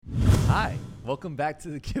Hi, welcome back to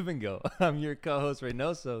the Give and Go. I'm your co-host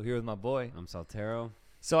Reynoso here with my boy. I'm Saltero.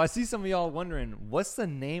 So I see some of y'all wondering, what's the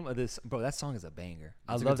name of this? Bro, that song is a banger.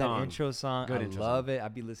 I love that intro song. I love it. I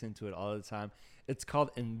be listening to it all the time. It's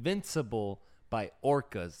called Invincible by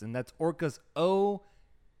Orcas, and that's Orcas O-R-K-A-S.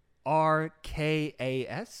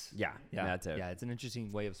 Yeah, that's it. Yeah, it's an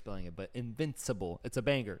interesting way of spelling it, but Invincible. It's a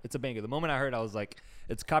banger. It's a banger. The moment I heard it, I was like,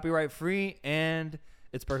 it's copyright free and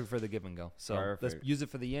it's perfect for the Give and Go. So let's use it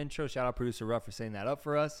for the intro. Shout out producer Ruff for setting that up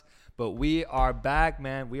for us. But we are back,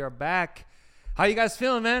 man. We are back. How you guys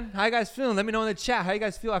feeling, man? How you guys feeling? Let me know in the chat. How you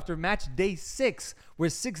guys feel after match day 6? We're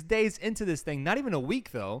 6 days into this thing. Not even a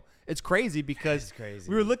week, though. It's crazy because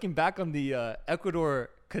we were looking back on the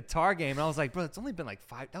Ecuador-Qatar game, and I was like, bro, it's only been like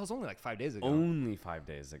 5. That was only like 5 days ago. Only 5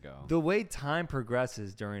 days ago. The way time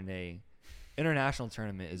progresses during a international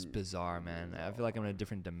tournament is bizarre, man. I feel like I'm in a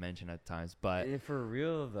different dimension at times. But for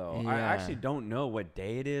real, though, yeah. I actually don't know what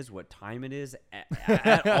day it is, what time it is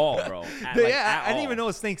at all, bro. I didn't even know it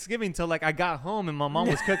was Thanksgiving until like I got home and my mom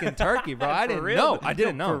was cooking turkey, bro. I didn't know. I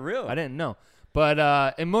didn't know. For real. I didn't know. But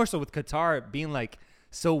and more so with Qatar being like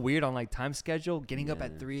so weird on like time schedule, getting up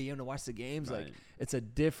at 3 a.m. to watch the games, like it's a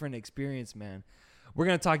different experience, man. We're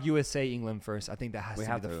going to talk USA England first. I think that has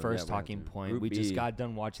to be the first talking point. Group we B. just got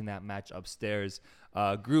done watching that match upstairs.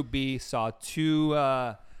 Group B saw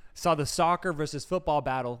the soccer versus football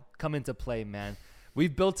battle come into play, man.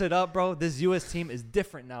 We've built it up, bro. This U.S. team is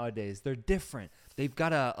different nowadays. They're different. They've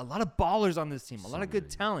got a lot of ballers on this team, a lot of good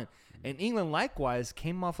talent. And England, likewise,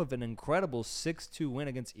 came off of an incredible 6-2 win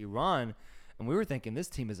against Iran. And we were thinking this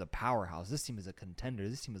team is a powerhouse. This team is a contender.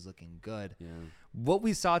 This team is looking good. Yeah. What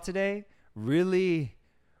we saw today really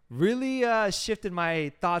shifted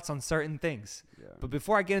my thoughts on certain things. Yeah. But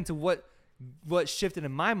before I get into what shifted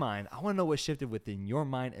in my mind, I want to know what shifted within your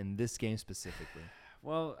mind in this game specifically.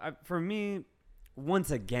 Well, for me, once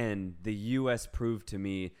again, the U.S. proved to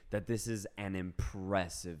me that this is an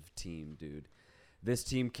impressive team, dude. This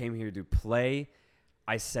team came here to play.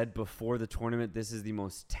 I said before the tournament, this is the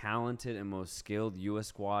most talented and most skilled U.S.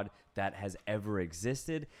 squad that has ever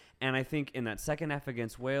existed. And I think in that second half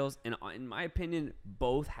against Wales, and in my opinion,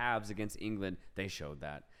 both halves against England, they showed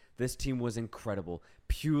that. This team was incredible.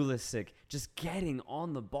 Pulisic just getting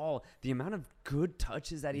on the ball. The amount of good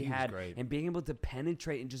touches that he had and being able to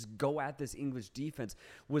penetrate and just go at this English defense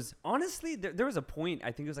was honestly, there was a point,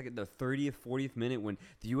 I think it was like at the 30th, 40th minute when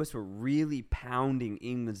the U.S. were really pounding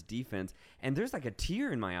England's defense. And there's like a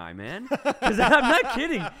tear in my eye, man. Because I'm not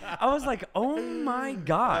kidding. I was like, oh my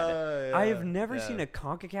God. I have never seen a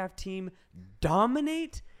CONCACAF team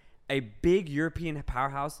dominate a big European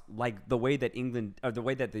powerhouse like the way that England or the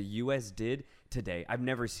way that the U.S. did today. I've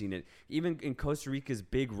never seen it. Even in Costa Rica's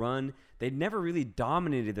big run, they never really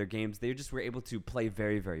dominated their games. They just were able to play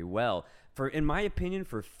very, very well. In my opinion,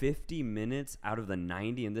 for 50 minutes out of the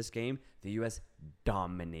 90 in this game, the U.S.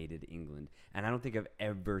 dominated England. And I don't think I've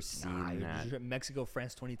ever seen that. Mexico,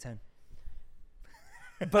 France 2010.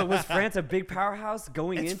 But was France a big powerhouse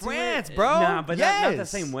going into France, it? bro. Nah, but not the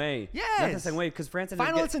same way. Yes. Not the same way because France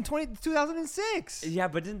finalists in 2006. Yeah,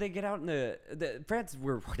 but didn't they get out in the France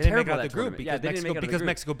were they terrible didn't make out at the group because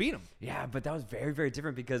Mexico beat them. Yeah, but that was very, very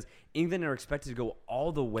different because England are expected to go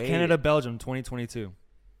all the way. Canada, Belgium, 2022.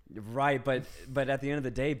 Right, but at the end of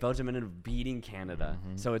the day, Belgium ended up beating Canada.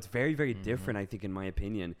 Mm-hmm. So it's very, very different, I think, in my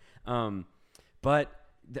opinion. But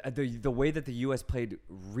the way that the U.S. played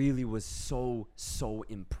really was so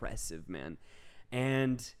impressive, man.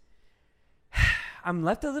 And I'm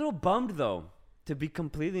left a little bummed, though, to be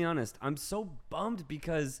completely honest. I'm so bummed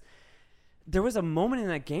because there was a moment in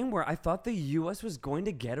that game where I thought the U.S. was going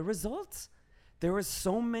to get a result. There were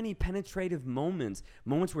so many penetrative moments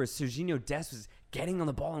where Serginho Dest was getting on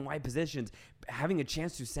the ball in wide positions, having a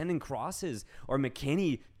chance to send in crosses, or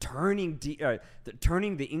McKennie turning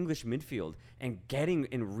the English midfield and getting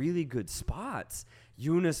in really good spots.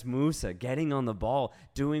 Yunus Musa getting on the ball,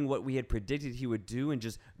 doing what we had predicted he would do and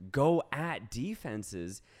just go at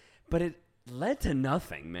defenses. But it led to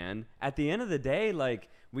nothing, man. At the end of the day, like,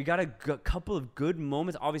 we got a couple of good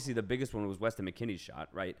moments. Obviously, the biggest one was Weston McKennie's shot,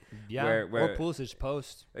 right? Yeah, or Pulisic's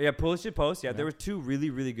post. Yeah, Pulisic's post. Yeah, there were two really,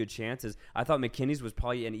 really good chances. I thought McKennie's was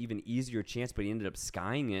probably an even easier chance, but he ended up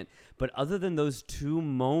skying it. But other than those two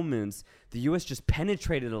moments, the U.S. just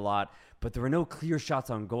penetrated a lot, but there were no clear shots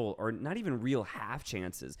on goal or not even real half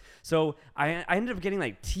chances. So I ended up getting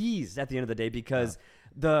like teased at the end of the day because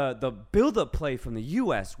The build-up play from the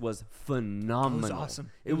U.S. was phenomenal. It was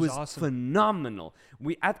awesome. It was awesome. phenomenal.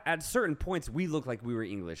 We at certain points we looked like we were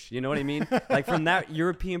English. You know what I mean? Like from that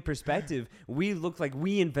European perspective, we looked like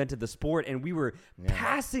we invented the sport, and we were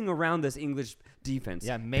passing around this English defense.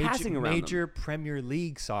 Yeah, passing around major Premier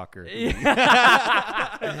League soccer.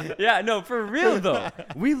 Yeah, no, for real though.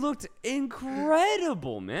 We looked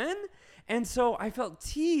incredible, man. And so I felt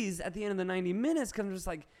teased at the end of the 90 minutes because I'm just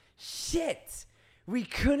like, shit. We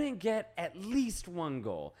couldn't get at least one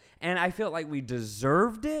goal. And I felt like we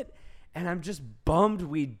deserved it. And I'm just bummed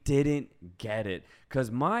we didn't get it.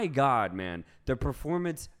 Because, my God, man, the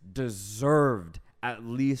performance deserved at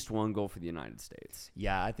least one goal for the United States.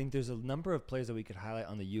 Yeah, I think there's a number of players that we could highlight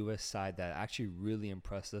on the U.S. side that actually really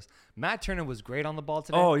impressed us. Matt Turner was great on the ball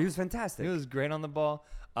today. Oh, he was fantastic. He was great on the ball.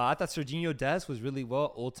 I thought Serginho Dest was really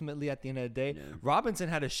well ultimately at the end of the day. Yeah. Robinson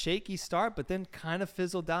had a shaky start, but then kind of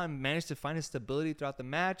fizzled out and managed to find his stability throughout the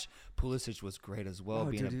match. Pulisic was great as well.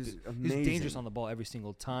 He was dangerous on the ball every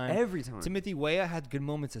single time. Every time. Timothy Weah had good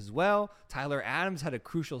moments as well. Tyler Adams had a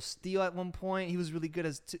crucial steal at one point. He was really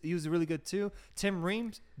good too. Tim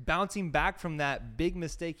Reams bouncing back from that big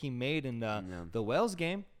mistake he made in the Wales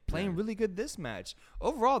game, playing really good this match.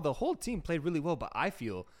 Overall, the whole team played really well, but I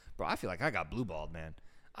feel like I got blue balled, man.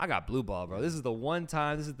 I got blue ball, bro. This is the one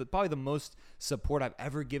time. This is probably the most support I've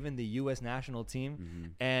ever given the U.S. national team. Mm-hmm.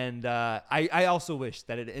 And I also wish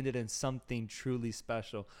that it ended in something truly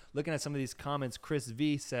special. Looking at some of these comments, Chris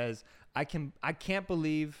V says, I can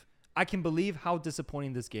believe how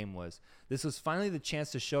disappointing this game was. This was finally the chance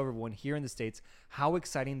to show everyone here in the States how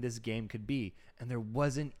exciting this game could be. And there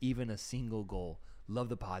wasn't even a single goal. Love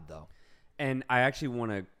the pod, though. And I actually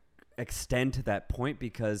want to extend to that point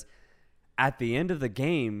because at the end of the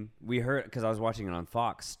game, we heard, because I was watching it on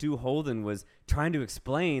Fox, Stu Holden was trying to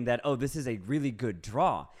explain that, this is a really good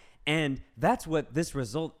draw. And that's what this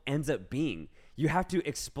result ends up being. You have to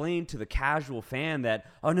explain to the casual fan that,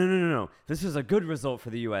 no. This was a good result for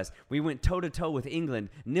the U.S. We went toe-to-toe with England.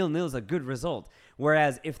 0-0 is a good result.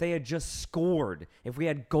 Whereas if they had just scored, if we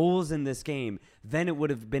had goals in this game, then it would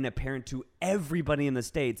have been apparent to everybody in the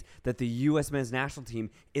States that the U.S. men's national team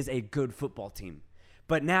is a good football team.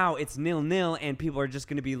 But now it's 0-0, and people are just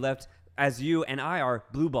going to be left, as you and I are,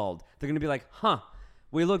 blue-balled. They're going to be like,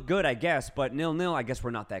 we look good, I guess, but 0-0, I guess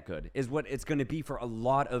we're not that good, is what it's going to be for a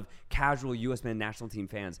lot of casual U.S. men's national team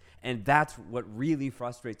fans. And that's what really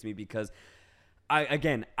frustrates me because,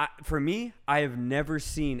 for me, I have never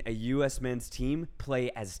seen a U.S. men's team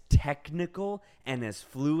play as technical and as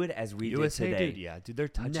fluid as we did today. Dude, their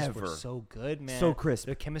touches were so good, man. So crisp.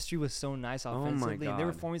 Their chemistry was so nice offensively. Oh my God. And they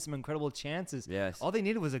were forming some incredible chances. Yes. All they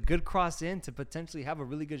needed was a good cross in to potentially have a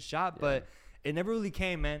really good shot, but it never really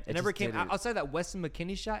came, man. It never came. Outside that Weston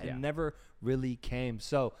McKennie shot, it never really came.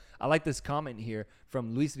 So I like this comment here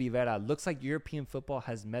from Luis Rivera. Looks like European football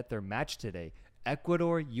has met their match today.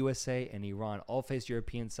 Ecuador, USA, and Iran all faced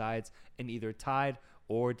European sides and either tied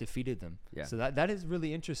or defeated them. Yeah. So that is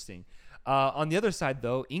really interesting. On the other side,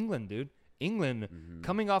 though, England, dude. England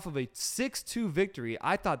coming off of a 6-2 victory.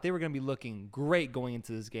 I thought they were going to be looking great going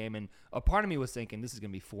into this game. And a part of me was thinking this is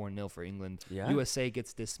going to be 4-0 for England. Yeah. USA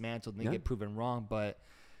gets dismantled and they get proven wrong. But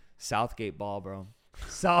Southgate ball, bro.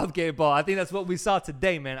 Southgate ball. I think that's what we saw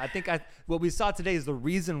today, man. What we saw today is the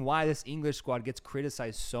reason why this English squad gets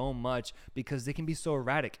criticized so much because they can be so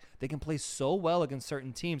erratic. They can play so well against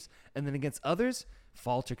certain teams, and then against others,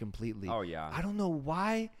 falter completely. Oh, yeah. I don't know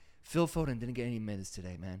why Phil Foden didn't get any minutes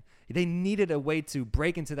today, man. They needed a way to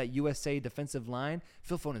break into that USA defensive line.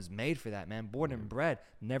 Phil Foden is made for that, man. Born and bred.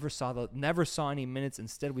 Never saw any minutes.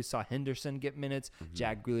 Instead, we saw Henderson get minutes,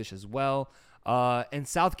 Jack Grealish as well. And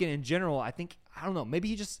Southgate in general, I don't know, maybe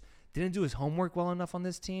he just didn't do his homework well enough on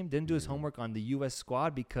this team, didn't do his homework on the U.S.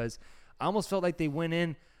 squad because I almost felt like they went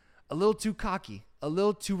in a little too cocky, a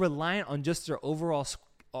little too reliant on just their overall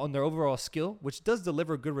skill, which does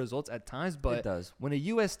deliver good results at times. But it does. When a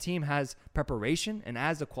U.S. team has preparation and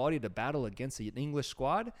has the quality to battle against an English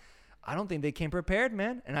squad, I don't think they came prepared,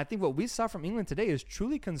 man. And I think what we saw from England today is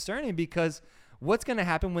truly concerning because what's going to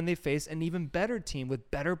happen when they face an even better team with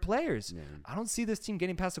better players? Yeah. I don't see this team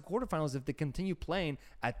getting past the quarterfinals if they continue playing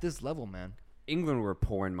at this level, man. England were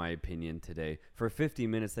poor, in my opinion, today. For 50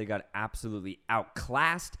 minutes, they got absolutely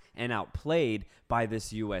outclassed and outplayed by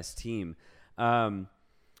this U.S. team.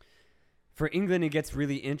 For England, it gets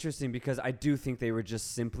really interesting because I do think they were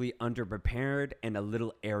just simply underprepared and a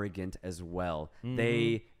little arrogant as well. Mm-hmm.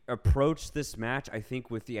 They approached this match, I think,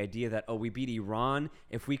 with the idea that, we beat Iran.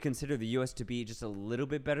 If we consider the U.S. to be just a little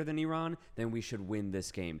bit better than Iran, then we should win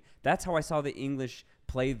this game. That's how I saw the English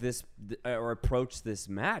play this or approach this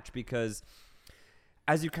match because,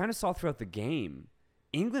 as you kind of saw throughout the game,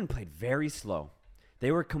 England played very slow.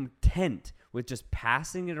 They were content with just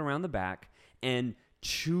passing it around the back and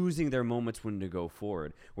choosing their moments when to go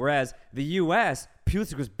forward. Whereas the U.S.,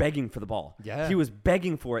 Pulisic was begging for the ball. Yeah. He was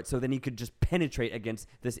begging for it so then he could just penetrate against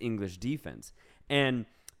this English defense. And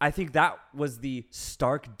I think that was the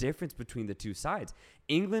stark difference between the two sides.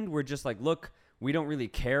 England were just like, look, we don't really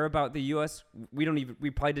care about the U.S. We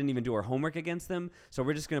probably didn't even do our homework against them. So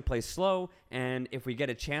we're just going to play slow. And if we get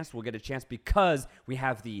a chance, we'll get a chance because we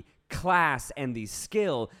have the class and the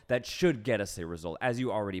skill that should get us a result, as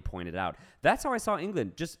you already pointed out. That's how I saw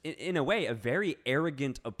England, just in a way, a very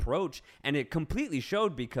arrogant approach, and it completely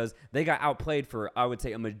showed because they got outplayed for, I would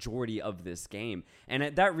say, a majority of this game.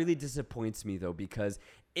 And that really disappoints me, though, because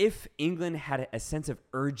if England had a sense of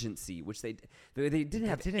urgency, which they didn't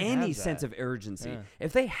have any sense of urgency,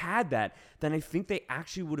 if they had that, then I think they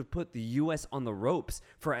actually would have put the U.S. on the ropes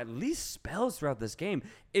for at least spells throughout this game.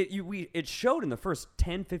 It showed in the first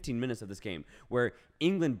 10, 15 minutes of this game where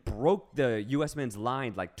England broke the U.S. men's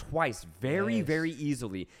line like twice very, very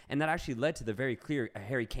easily, and that actually led to the very clear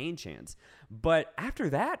Harry Kane chance. But after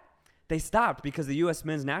that, they stopped because the U.S.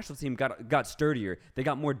 men's national team got sturdier. They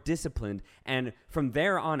got more disciplined. And from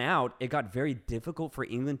there on out, it got very difficult for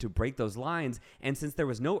England to break those lines. And since there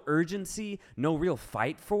was no urgency, no real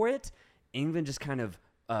fight for it, England just kind of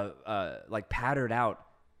like pattered out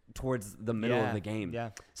towards the middle of the game. Yeah.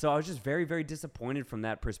 So I was just very, very disappointed from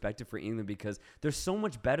that perspective for England because they're so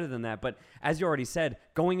much better than that. But as you already said,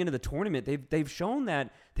 going into the tournament, they've shown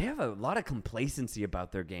that they have a lot of complacency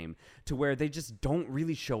about their game to where they just don't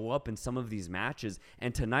really show up in some of these matches.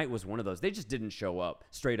 And tonight was one of those. They just didn't show up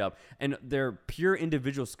straight up. And their pure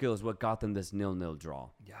individual skill is what got them this 0-0 draw.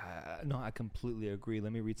 Yeah, no, I completely agree.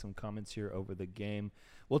 Let me read some comments here over the game.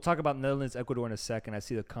 We'll talk about Netherlands, Ecuador in a second. I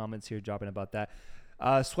see the comments here dropping about that.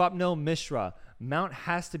 Swapnil Mishra, Mount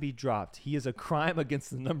has to be dropped. He is a crime against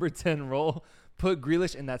the number 10 role. Put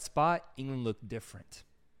Grealish in that spot. England looked different.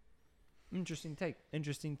 Interesting take.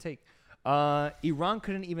 Iran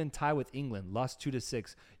couldn't even tie with England. Lost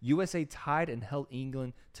 2-6. USA tied and held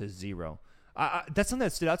England to 0. That's something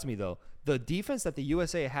that stood out to me, though. The defense that the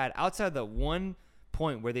USA had outside the one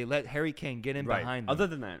point where they let Harry Kane get in behind them. Other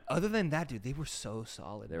than that, dude, they were so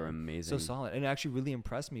solid. They were amazing. So solid. And it actually really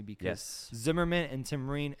impressed me because Zimmerman and Tim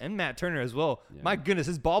Ream and Matt Turner as well. Yeah. My goodness,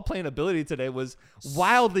 his ball playing ability today was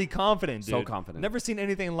wildly confident, dude. So confident. Never seen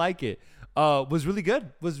anything like it. Was really good.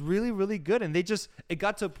 Was really, really good. And it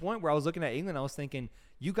got to a point where I was looking at England, I was thinking,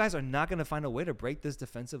 you guys are not going to find a way to break this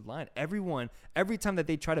defensive line. Every time that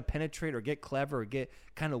they try to penetrate or get clever or get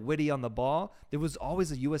kind of witty on the ball, there was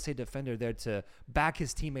always a USA defender there to back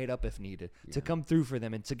his teammate up if needed, to come through for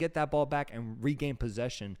them and to get that ball back and regain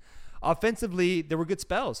possession. Offensively, there were good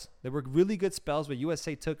spells. There were really good spells where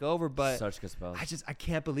USA took over, but such good spells. I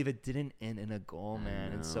can't believe it didn't end in a goal,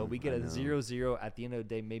 man. And so we get a 0-0 at the end of the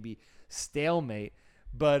day, maybe stalemate.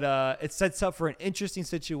 But it sets up for an interesting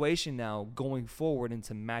situation now going forward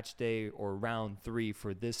into match day or round 3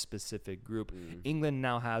 for this specific group. England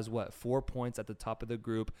now has, 4 points at the top of the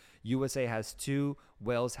group. USA has 2.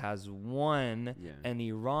 Wales has 1. Yeah. And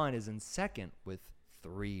Iran is in second with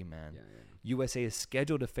 3, man. Yeah. USA is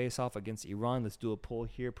scheduled to face off against Iran. Let's do a poll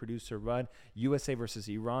here. Producer Rudd. USA versus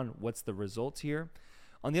Iran. What's the results here?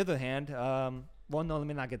 On the other hand, let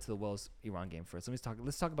me not get to the Wales-Iran game first. Let's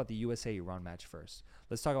talk about the USA-Iran match first.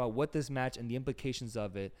 Let's talk about what this match and the implications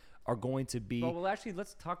of it are going to be. Well, actually,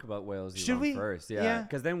 let's talk about Wales-Iran first. Yeah,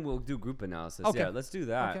 because then we'll do group analysis. Okay. Yeah, let's do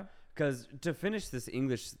that. Because to finish this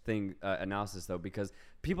English thing analysis, though, because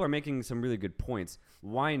people are making some really good points.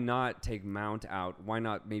 Why not take Mount out? Why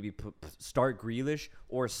not maybe start Grealish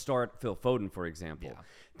or start Phil Foden, for example? Yeah.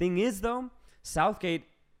 Thing is, though, Southgate,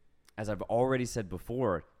 as I've already said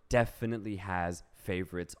before, definitely has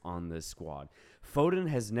favorites on this squad. Foden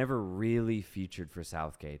has never really featured for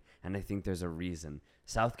Southgate, and I think there's a reason.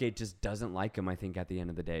 Southgate just doesn't like him, I think, at the end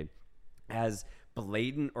of the day. As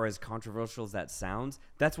blatant or as controversial as that sounds,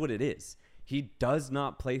 that's what it is. He does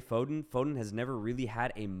not play Foden. Foden has never really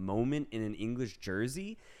had a moment in an English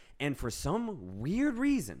jersey, and for some weird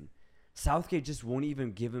reason, Southgate just won't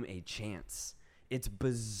even give him a chance. It's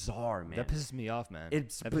bizarre, man. That pisses me off, man.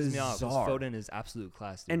 It's that bizarre. Pisses me off because Foden is absolute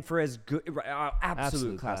class, dude. And for as good,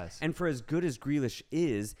 absolute class. And for as good as Grealish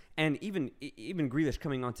is, and even Grealish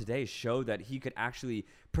coming on today showed that he could actually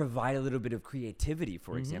provide a little bit of creativity,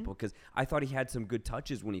 for example, because I thought he had some good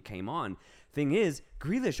touches when he came on. Thing is,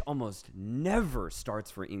 Grealish almost never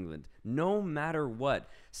starts for England, no matter what.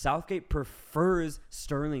 Southgate prefers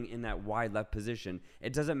Sterling in that wide left position.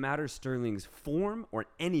 It doesn't matter Sterling's form or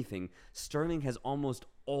anything. Sterling has almost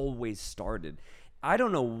always started. I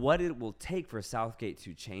don't know what it will take for Southgate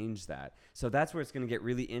to change that. So that's where it's going to get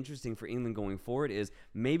really interesting for England going forward is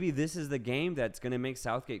maybe this is the game that's going to make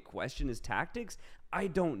Southgate question his tactics. I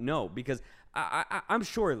don't know because I'm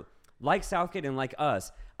sure, like Southgate and like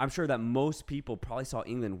us, I'm sure that most people probably saw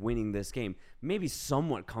England winning this game, maybe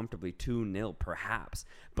somewhat comfortably 2-0 perhaps.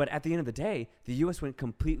 But at the end of the day, the U.S. went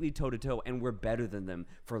completely toe-to-toe and we're better than them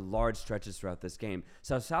for large stretches throughout this game.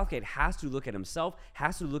 So Southgate has to look at himself,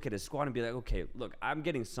 has to look at his squad and be like, okay, look, I'm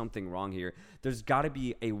getting something wrong here. There's got to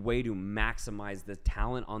be a way to maximize the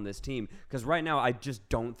talent on this team because right now I just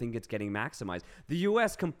don't think it's getting maximized. The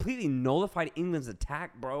U.S. completely nullified England's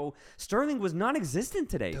attack, bro. Sterling was non-existent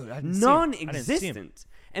today. Dude, non-existent.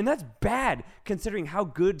 And that's bad considering how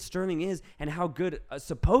good Sterling is and how good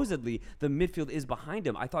supposedly the midfield is behind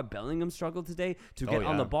him. I thought Bellingham struggled today to get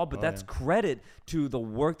on the ball, but that's credit to the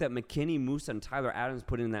work that McKennie, Musa, and Tyler Adams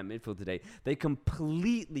put in that midfield today. They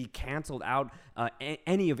completely canceled out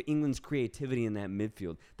any of England's creativity in that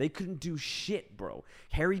midfield. They couldn't do shit, bro.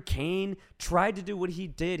 Harry Kane tried to do what he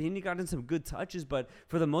did. He got in some good touches, but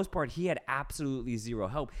for the most part, he had absolutely zero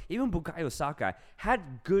help. Even Bukayo Saka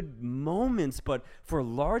had good moments, but for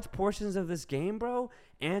large portions of this game, bro,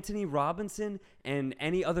 Anthony Robinson and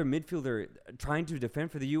any other midfielder trying to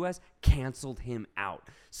defend for the U.S. canceled him out.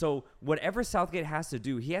 So whatever Southgate has to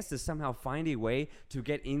do, he has to somehow find a way to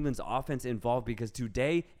get England's offense involved because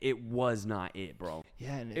today it was not it, bro.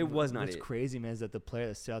 Yeah, and it was not it. What's crazy, man, is that the player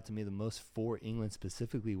that stood out to me the most for England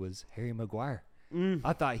specifically was Harry Maguire.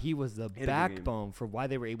 I thought he was the backbone for why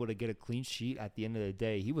they were able to get a clean sheet at the end of the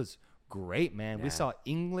day. He was great, man. Yeah. We saw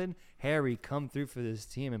England, Harry come through for this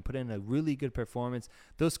team and put in a really good performance.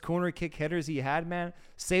 Those corner kick headers he had, man,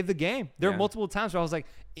 saved the game. There were multiple times where I was like,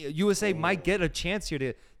 USA might get a chance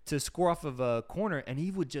here to score off of a corner, and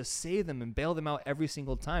he would just save them and bail them out every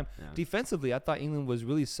single time. Yeah. Defensively, I thought England was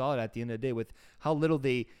really solid at the end of the day with how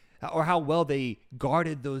well they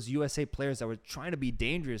guarded those USA players that were trying to be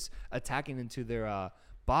dangerous attacking into their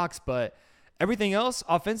box. But everything else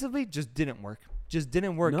offensively just didn't work.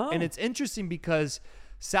 No. And it's interesting because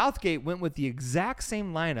Southgate went with the exact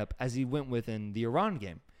same lineup as he went with in the Iran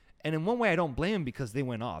game. And in one way, I don't blame him because they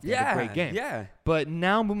went off. They had a great game. Yeah. But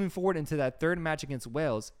now moving forward into that third match against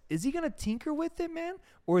Wales, is he going to tinker with it, man?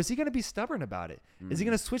 Or is he going to be stubborn about it? Is he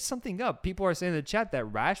going to switch something up? People are saying in the chat that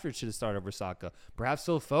Rashford should have started over Saka. Perhaps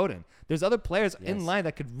Phil Foden. There's other players in line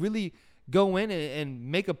that could really go in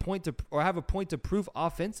and make a point to or have a point to prove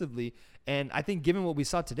offensively. And I think given what we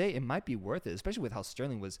saw today, it might be worth it, especially with how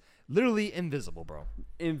Sterling was literally invisible, bro.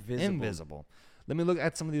 Invisible. Let me look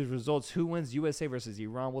at some of these results. Who wins USA versus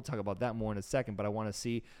Iran? We'll talk about that more in a second, but I want to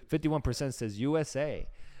see 51% says USA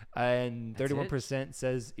and 31%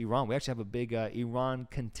 says Iran. We actually have a big Iran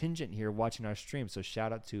contingent here watching our stream, so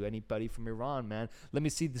shout out to anybody from Iran, man. Let me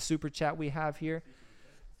see the super chat we have here.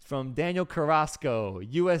 From Daniel Carrasco,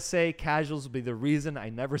 USA casuals will be the reason I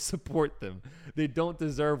never support them. They don't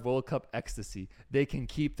deserve World Cup ecstasy. They can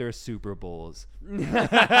keep their Super Bowls.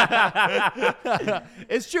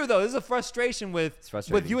 It's true, though. There's a frustration with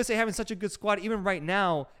USA having such a good squad, even right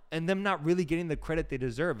now, and them not really getting the credit they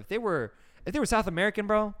deserve. If they were South American,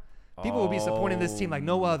 bro, people would be supporting this team like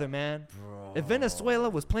no other, man. Bro. If Venezuela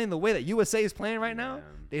was playing the way that USA is playing right now,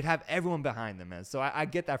 they'd have everyone behind them, man. So I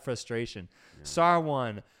get that frustration. Yeah.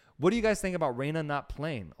 Sarwan, what do you guys think about Reina not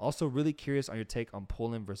playing? Also, really curious on your take on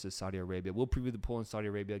Poland versus Saudi Arabia. We'll preview the Poland-Saudi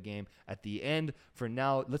Arabia game at the end. For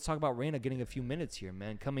now, let's talk about Reina getting a few minutes here,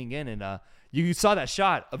 man. Coming in, and you saw that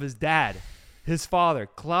shot of his dad, his father,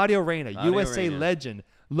 Claudio Reina, USA legend,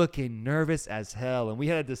 looking nervous as hell. And we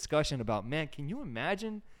had a discussion about, man, can you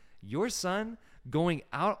imagine your son going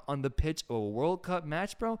out on the pitch of a World Cup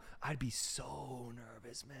match, bro? I'd be so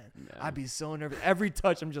nervous, man. Yeah. I'd be so nervous. Every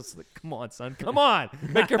touch, I'm just like, come on, son. Come on.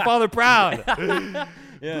 Make your father proud.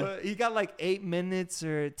 But he got like 8 minutes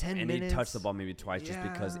or 10 minutes. And he touched the ball maybe twice just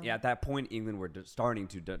because at that point, England were starting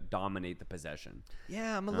to dominate the possession.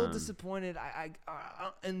 Yeah, I'm a little disappointed.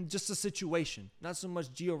 And just the situation. Not so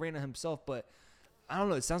much Gio Reyna himself, but I don't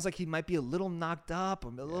know. It sounds like he might be a little knocked up or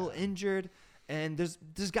a little injured. And there's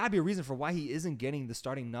got to be a reason for why he isn't getting the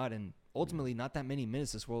starting nod and ultimately not that many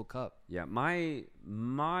minutes this World Cup. Yeah,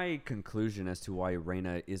 my conclusion as to why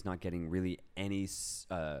Reina is not getting really any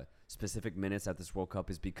specific minutes at this World Cup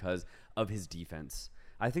is because of his defense.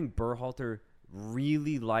 I think Berhalter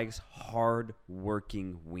really likes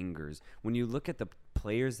hard-working wingers. When you look at the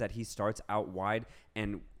players that he starts out wide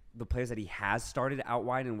and the players that he has started out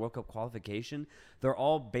wide in World Cup qualification, they're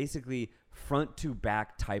all basically front to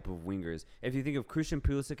back type of wingers. If you think of Christian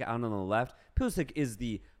Pulisic out on the left, Pulisic is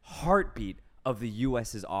the heartbeat of the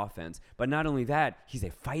US's offense. But not only that, he's a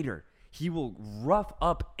fighter. he will rough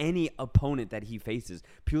up any opponent that he faces.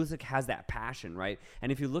 Pulisic has that passion, right?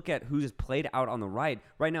 And if you look at who's played out on the right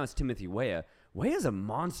now it's Timothy Weah. Weah's a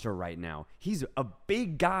monster right now. He's a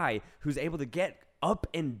big guy who's able to get up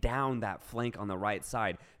and down that flank on the right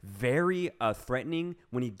side. Very threatening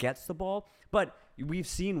when he gets the ball, but we've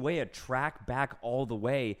seen Weah track back all the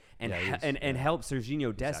way and help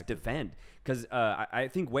Serginho Dest defend, because I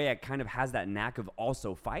think Weah kind of has that knack of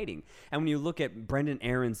also fighting. And when you look at Brendan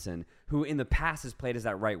Aronson, who in the past has played as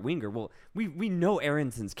that right winger, well, we know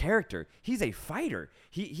Aronson's character. He's a fighter.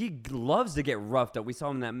 He loves to get roughed up. We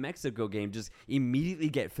saw him in that Mexico game just immediately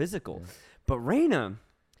get physical. Yeah. But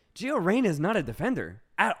Gio Reyna is not a defender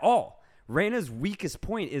at all. Reyna's weakest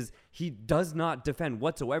point is he does not defend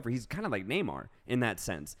whatsoever. He's kind of like Neymar in that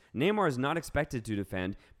sense. Neymar is not expected to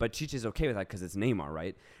defend, but Chiche's okay with that because it's Neymar,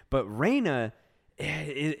 right? But Reyna,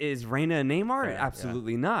 is Reyna a Neymar? Yeah,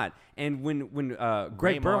 absolutely not. And when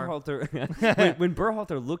Greg Berhalter, when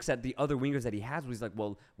Berhalter looks at the other wingers that he has, he's like,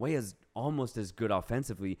 well, Weah's almost as good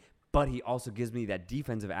offensively, but he also gives me that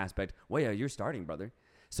defensive aspect. Weah, you're starting, brother.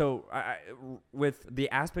 So with the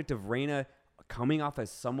aspect of Reyna coming off as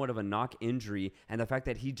somewhat of a knock injury and the fact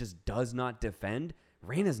that he just does not defend,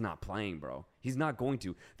 Reyna's not playing, bro. He's not going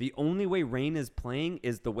to. The only way Reyna's playing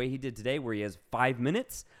is the way he did today, where he has 5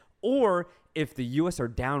 minutes, or if the U.S. are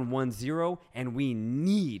down 1-0 and we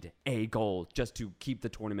need a goal just to keep the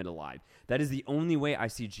tournament alive. That is the only way I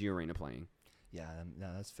see Gio Reyna playing. Yeah,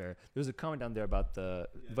 no, that's fair. There's a comment down there about the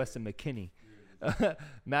Weston McKennie.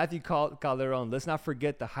 Matthew Calderon, let's not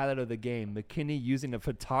forget the highlight of the game. McKinney using a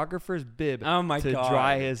photographer's bib to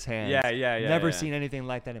dry his hands. Yeah. Never seen anything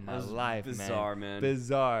like that in my life, bizarre, man.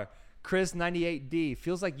 Bizarre. Chris 98D,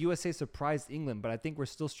 feels like USA surprised England, but I think we're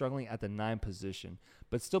still struggling at the 9 position.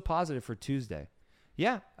 But still positive for Tuesday.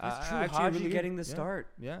 Yeah. That's true. Haji getting the start.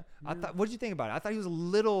 Yeah. I thought. What did you think about it? I thought he was a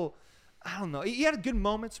little... I don't know. He had good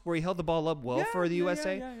moments where he held the ball up well for the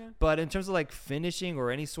USA. Yeah. But in terms of like finishing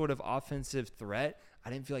or any sort of offensive threat,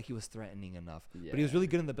 I didn't feel like he was threatening enough. Yeah. But he was really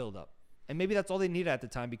good in the build-up. And maybe that's all they needed at the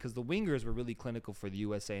time, because the wingers were really clinical for the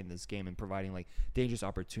USA in this game and providing like dangerous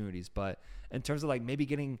opportunities. But in terms of like maybe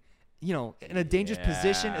getting, in a dangerous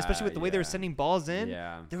position, especially with the way they were sending balls in,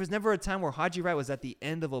 there was never a time where Haji Wright was at the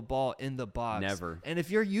end of a ball in the box. Never. And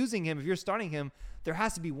if you're using him, if you're starting him, there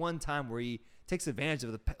has to be one time where he takes advantage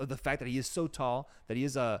of the fact that he is so tall, that he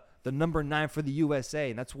is the number 9 for the USA,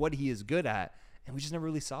 and that's what he is good at, and we just never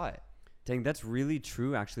really saw it. Dang, that's really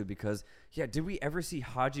true, actually, because, did we ever see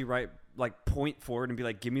Haji Wright, like, point forward and be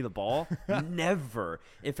like, give me the ball? Never.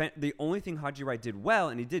 The only thing Haji Wright did well,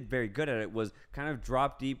 and he did very good at it, was kind of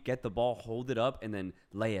drop deep, get the ball, hold it up, and then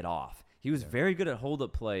lay it off. He was very good at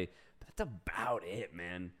hold-up play, but that's about it,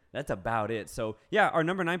 man. That's about it. So, our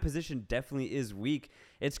number 9 position definitely is weak.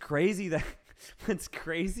 It's crazy that... What's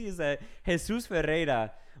crazy is that Jesus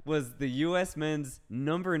Ferreira was the U.S. men's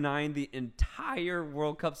number 9 the entire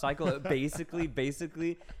World Cup cycle,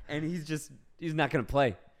 basically, and he's not going to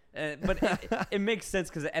play. But it makes sense,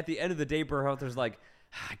 because at the end of the day, Berhalter's like,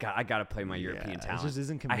 I got to play my European talent. It just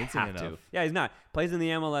isn't convincing enough. Yeah, he's not. Plays in the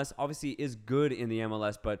MLS, obviously is good in the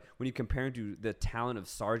MLS, but when you compare him to the talent of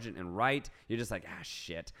Sargent and Wright, you're just like,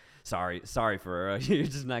 shit. Sorry, Ferreira. You're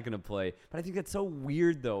just not going to play. But I think that's so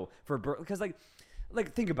weird, though, because, like,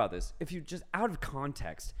 think about this. If you just, out of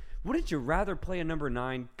context, wouldn't you rather play a number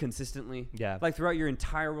 9 consistently? Yeah. Like, throughout your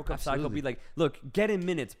entire World Cup cycle, be like, look, get in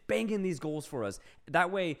minutes, bang in these goals for us.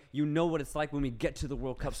 That way, you know what it's like when we get to the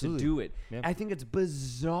World Cup to do it. Yeah. I think it's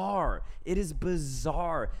bizarre. It is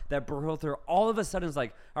bizarre that Berhalter all of a sudden is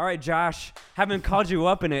like, all right, Josh, haven't called you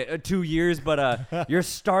up in 2 years, but you're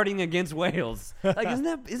starting against Wales. Like, isn't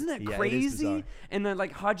that crazy? And then,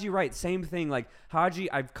 like, Haji Wright, same thing. Like,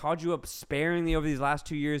 Haji, I've called you up sparingly over these last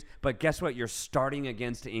 2 years, but guess what? You're starting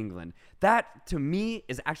against England. That, to me,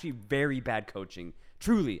 is actually very bad coaching.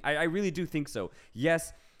 Truly. I really do think so.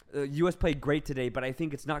 Yes, U.S. played great today, but I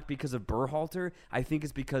think it's not because of Berhalter. I think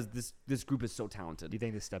it's because this group is so talented. You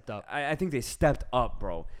think they stepped up? I think they stepped up,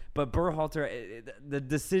 bro. But Berhalter, the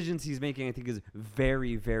decisions he's making, I think, is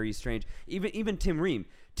very, very strange. Even Tim Ream.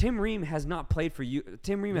 Tim Ream has not played for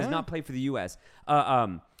has not played for the U.S.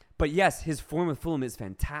 But yes, his form with Fulham is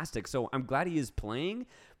fantastic. So I'm glad he is playing.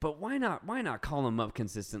 But why not call him up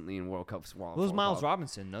consistently in World Cups? Well, it was Miles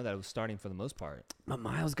Robinson, that was starting for the most part. But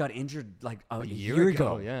Miles got injured like a year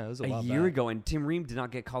ago. Yeah, it was a year ago, and Tim Ream did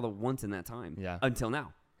not get called up once in that time. Yeah. Until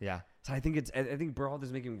now. Yeah. So I think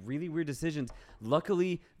Berhalter's making really weird decisions.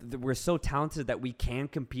 Luckily, we're so talented that we can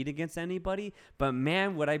compete against anybody. But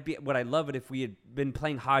man, would I love it if we had been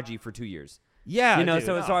playing Haji for 2 years. Yeah, dude,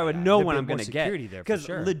 so I would know when I'm going to get. Because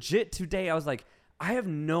legit today, I was like, I have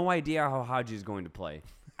no idea how Haji is going to play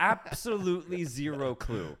Absolutely zero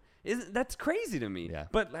clue. That's crazy to me. Yeah.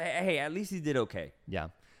 But hey, at least he did okay. Yeah.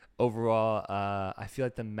 Overall, I feel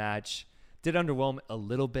like the match did underwhelm a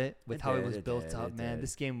little bit with how it was built up, man.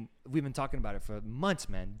 This game, we've been talking about it for months,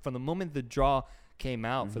 man. From the moment the draw came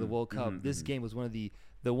out for the World Cup, this game was one of the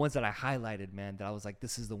ones that I highlighted, man, that I was like,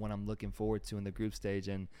 this is the one I'm looking forward to in the group stage.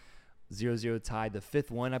 And 0-0 tied, the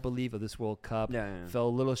fifth one, I believe, of this World Cup. Fell a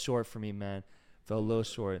little short for me, man. Fell a little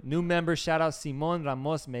short. New member, shout out Simon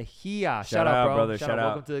Ramos Mejia. Shout out, bro. Brother. Shout out.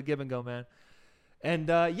 Welcome to the Give and Go, man. And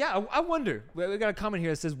I wonder. We got a comment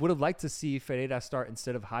here that says, would have liked to see Ferreira start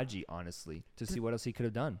instead of Haji, honestly, to see what else he could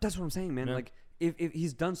have done. That's what I'm saying, man. Yeah. Like, if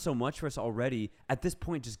he's done so much for us already, at this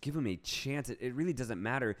point, just give him a chance. It really doesn't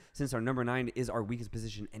matter since our number 9 is our weakest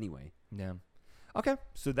position anyway. Yeah. Okay.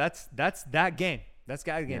 So that's that game. That's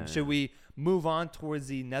that game. Yeah. Should we move on towards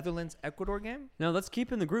the Netherlands-Ecuador game? No, let's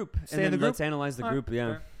keep in the group. Stay and in then the let's group? analyze the All group. right, Yeah.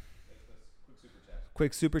 fair.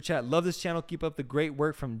 Quick super chat. Love this channel. Keep up the great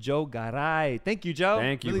work from Joe Garay. Thank you, Joe.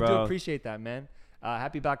 Thank you, really bro. do appreciate that, man.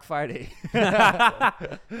 Happy Black Friday.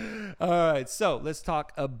 All right, so let's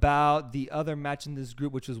talk about the other match in this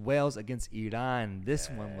group, which was Wales against Iran. This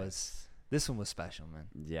one was special, man.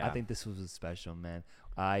 Yeah. I think this was special, man.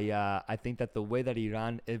 I think that the way that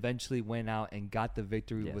Iran eventually went out and got the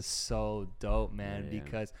victory was so dope, man,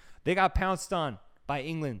 because they got pounced on by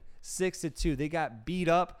England 6-2. They got beat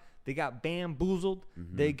up. They got bamboozled.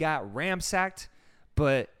 They got ramsacked.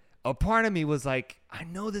 But a part of me was like, I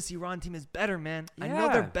know this Iran team is better, man. I know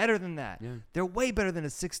they're better than that. Yeah. They're way better than a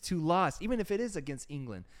 6-2 loss, even if it is against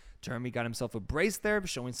England. Jeremy got himself a brace there,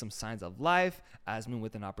 showing some signs of life. Asmin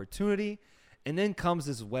with an opportunity. And then comes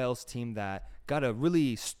this Wales team that got a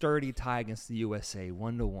really sturdy tie against the USA,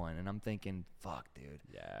 1-1. And I'm thinking, fuck, dude.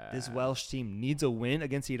 Yeah. This Welsh team needs a win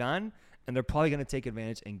against Iran, and they're probably going to take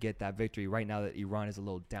advantage and get that victory right now that Iran is a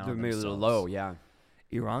little down. They're maybe a little low, yeah.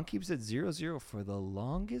 Iran keeps it 0-0 for the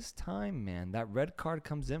longest time, man. That red card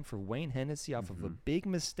comes in for Wayne Hennessy off of a big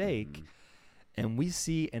mistake. And we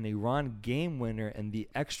see an Iran game winner in the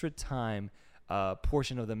extra time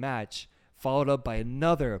portion of the match, followed up by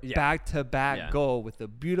another back-to-back goal with a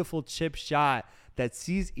beautiful chip shot that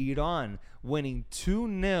sees Iran winning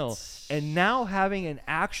 2-0 and now having an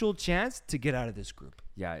actual chance to get out of this group.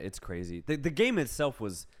 Yeah, it's crazy. The game itself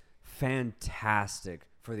was fantastic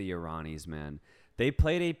for the Iranis, man. They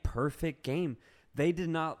played a perfect game. They did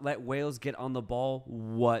not let Wales get on the ball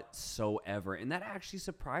whatsoever. And that actually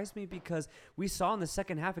surprised me because we saw in the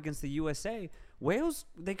second half against the USA, Wales,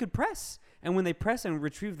 they could press. And when they press and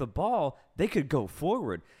retrieve the ball, they could go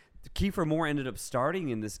forward. Kiefer Moore ended up starting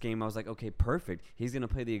in this game. I was like, okay, perfect. He's going to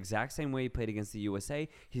play the exact same way he played against the USA.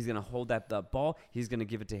 He's going to hold that ball. He's going to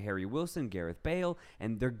give it to Harry Wilson, Gareth Bale,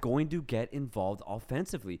 and they're going to get involved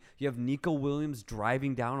offensively. You have Nico Williams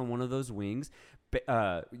driving down on one of those wings.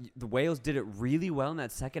 The Wales did it really well in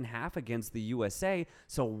that second half against the USA,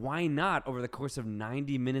 so why not over the course of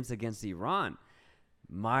 90 minutes against Iran?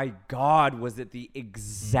 My God, was it the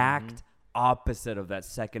exact opposite of that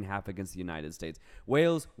second half against the United States.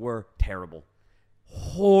 Wales were terrible.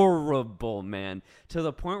 Horrible, man. To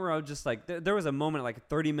the point where I was just like, there was a moment like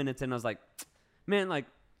 30 minutes in, I was like, man, like,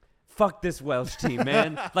 fuck this Welsh team,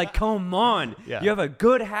 man. Like, come on. Yeah. You have a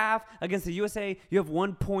good half against the USA. You have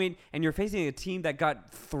 1 point, and you're facing a team that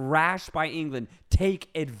got thrashed by England. Take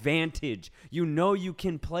advantage. You know you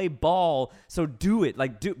can play ball, so do it.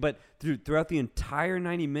 But throughout the entire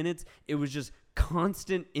 90 minutes, it was just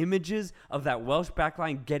constant images of that Welsh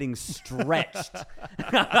backline getting stretched.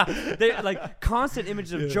 Constant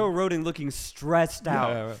images of Joe Rodon looking stressed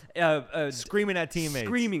out. Screaming at teammates.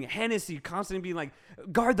 Screaming. Hennessy constantly being like,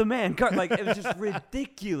 guard the man. Guard. Like, it was just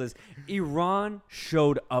ridiculous. Iran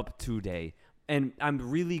showed up today. And I'm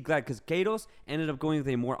really glad because Queiroz ended up going with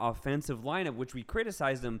a more offensive lineup, which we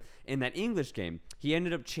criticized him in that English game. He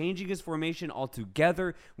ended up changing his formation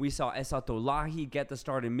altogether. We saw Esatolahi get the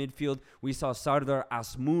start in midfield. We saw Sardar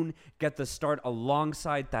Asmoon get the start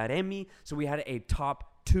alongside Taremi. So we had a top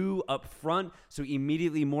two up front, so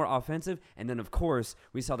immediately more offensive. And then, of course,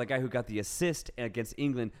 we saw the guy who got the assist against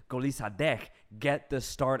England, Golisadeh, get the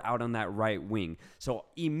start out on that right wing. So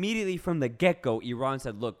immediately from the get-go, Iran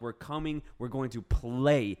said, look, we're coming, we're going to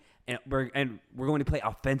play, and we're going to play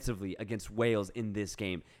offensively against Wales in this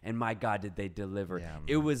game. And my God, did they deliver. Yeah,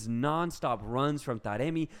 it was nonstop runs from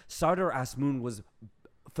Taremi. Sardar Asmoon was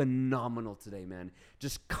phenomenal today, man.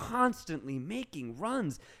 Just constantly making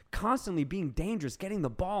runs, constantly being dangerous, getting the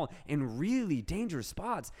ball in really dangerous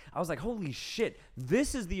spots. I was like, holy shit,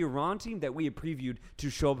 this is the Iran team that we had previewed to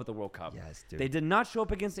show up at the World Cup. Yes, dude. They did not show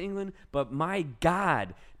up against England, but my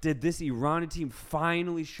God, did this Iran team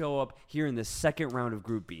finally show up here in the second round of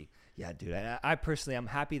Group B. Yeah, dude. I personally, I'm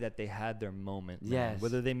happy that they had their moment. Man. Yes.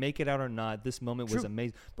 Whether they make it out or not, this moment was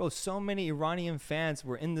amazing. Bro, so many Iranian fans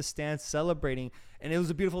were in the stands celebrating, and it was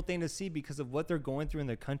a beautiful thing to see because of what they're going through in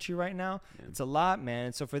their country right now. Yeah. It's a lot, man.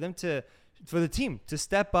 And so for the team to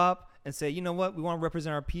step up and say, you know what, we want to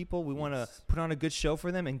represent our people. We want to put on a good show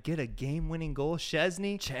for them and get a game-winning goal.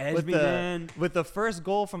 Chesney with the first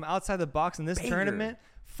goal from outside the box in this tournament.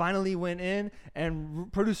 Finally went in, and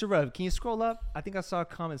producer Rev, can you scroll up? I think I saw a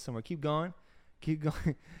comment somewhere. Keep going.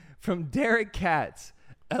 From Derek Katz.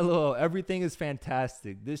 LOL, everything is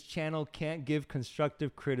fantastic. This channel can't give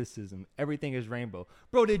constructive criticism. Everything is rainbow.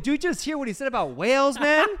 Bro, did you just hear what he said about Wales,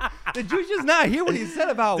 man? Did you just not hear what he said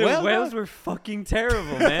about Dude, Wales? Wales were fucking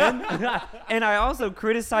terrible, man. And I also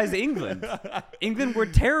criticized England. England were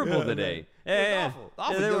terrible today. Awful.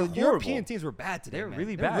 The European teams were bad today. They were man.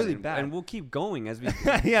 really They were bad. really bad. And we'll keep going as we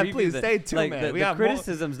yeah, please stay tuned, man. The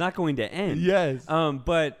criticism's not going to end. Yes.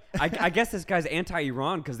 But I guess this guy's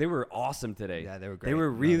anti-Iran because they were awesome today. Yeah, they were great. They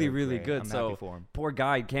were really good. I'm so happy for him. Poor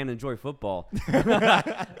guy can't enjoy football.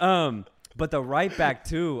 But the right back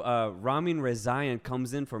too, Ramin Rezaian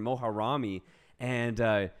comes in for Moharami,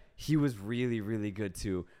 and he was really good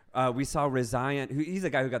too. We saw Rezaian, he's the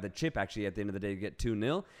guy who got the chip actually at the end of the day to get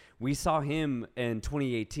 2-0. We saw him in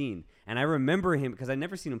 2018, and I remember him because I'd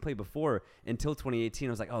never seen him play before until 2018.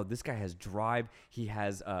 I was like, oh, this guy has drive, he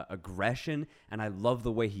has aggression, and I love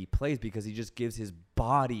the way he plays because he just gives his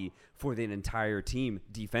body for the entire team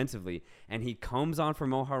defensively. And he comes on for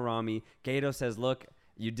Moharami. Gato says, look,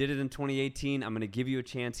 you did it in 2018. I'm going to give you a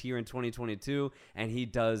chance here in 2022, and he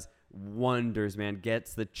does wonders, man.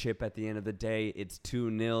 Gets the chip at the end of the day. It's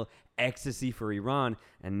 2-0. Ecstasy for Iran.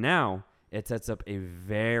 And now it sets up a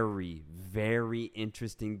very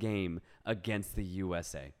interesting game against the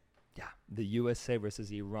USA. Yeah, the USA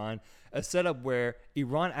versus Iran. A setup where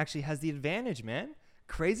Iran actually has the advantage, man.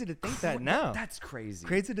 Crazy to think that now. That's crazy.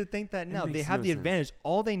 Crazy to think that now. They have the advantage.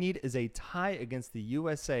 All they need is a tie against the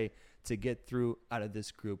USA to get through out of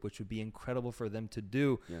this group, which would be incredible for them to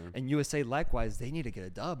do. Yeah. And USA, likewise, they need to get a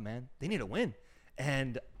dub, man. They need a win.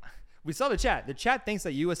 And we saw the chat. The chat thinks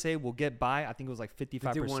that USA will get by. I think it was like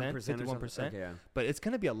 55%, 51%. Okay, yeah. But it's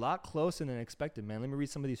going to be a lot closer than expected, man. Let me read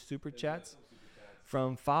some of these super chats.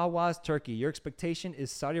 From Fawaz Turkey, your expectation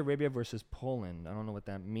is Saudi Arabia versus Poland. I don't know what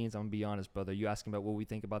that means. I'm going to be honest, brother. You asking about what we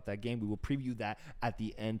think about that game. We will preview that at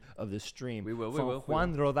the end of the stream. We will.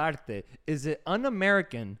 Juan Rodarte, is it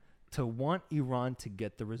un-American to want Iran to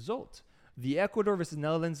get the result? The Ecuador versus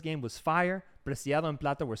Netherlands game was fire. Preciado and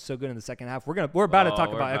Plata were so good in the second half. We're about to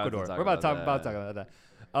talk about Ecuador. We're about to talk about that.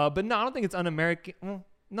 But no, I don't think it's un-American. Well,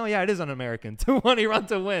 no, yeah, it is un-American to want Iran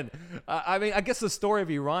to win. I mean, I guess the story of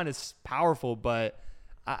Iran is powerful, but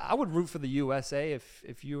I would root for the USA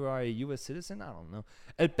if you are a U.S. citizen. I don't know.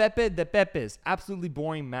 El Pepe de Pepes, absolutely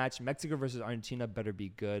boring match. Mexico versus Argentina better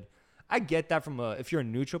be good. I get that from if you're a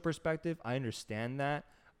neutral perspective. I understand that.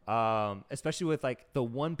 Especially with like the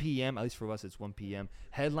 1 p.m., at least for us, it's 1 p.m.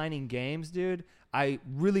 headlining games, dude. I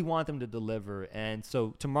really want them to deliver. And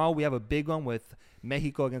so tomorrow we have a big one with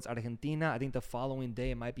Mexico against Argentina. I think the following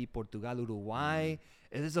day it might be Portugal, Uruguay.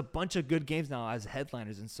 There's a bunch of good games now as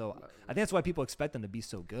headliners. And so I think that's why people expect them to be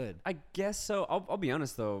so good. I guess so. I'll be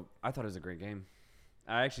honest, though. I thought it was a great game.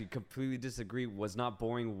 I actually completely disagree. Was not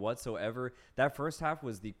boring whatsoever. That first half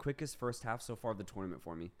was the quickest first half so far of the tournament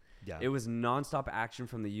for me. Yeah. It was nonstop action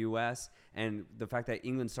from the U.S., and the fact that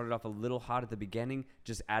England started off a little hot at the beginning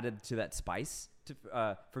just added to that spice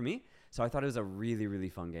for me. So I thought it was a really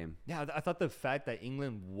fun game. Yeah, I thought the fact that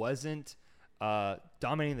England wasn't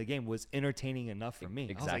dominating the game was entertaining enough for me.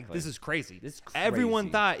 Exactly. I was like, this is crazy.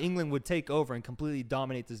 Everyone thought England would take over and completely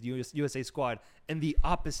dominate this USA squad, and the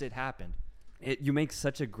opposite happened. You make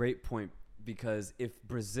such a great point, because if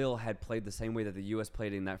Brazil had played the same way that the U.S.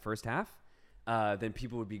 played in that first half, then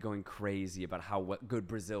people would be going crazy about what good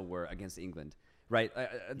Brazil were against England, right?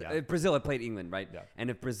 If Brazil had played England, right? Yeah.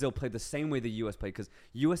 And if Brazil played the same way the U.S. played, because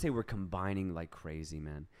USA were combining like crazy,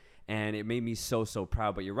 man. And it made me so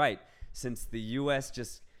proud. But you're right. Since the U.S.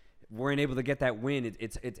 just weren't able to get that win,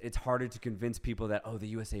 it's harder to convince people that, oh, the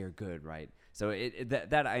USA are good, right? So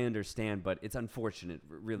that I understand, but it's unfortunate,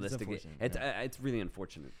 realistically. It's really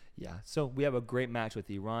unfortunate. Yeah, so we have a great match with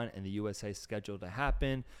Iran and the USA scheduled to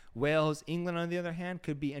happen. Wales, England, on the other hand,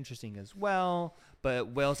 could be interesting as well. But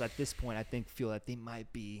Wales, at this point, I think feel that they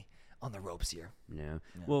might be on the ropes here. Yeah.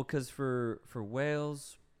 Well, because for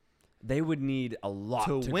Wales, they would need a lot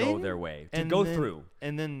to go their way, to go through.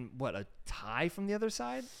 And then, what, a tie from the other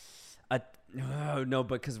side? No,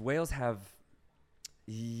 because Wales have...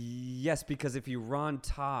 Yes, because if Iran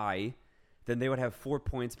tie, then they would have 4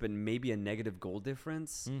 points, but maybe a negative goal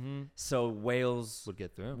difference. Mm-hmm. So Wales Would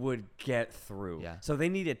get through. would get through. Yeah. So they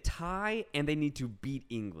need a tie, and they need to beat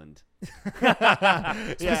England. Yeah,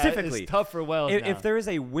 Specifically. it's tough for Wales now. If there is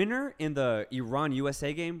a winner in the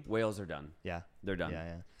Iran-USA game, Wales are done. Yeah. They're done. Yeah,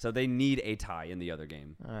 yeah. So they need a tie in the other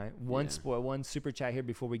game. All right. One super chat here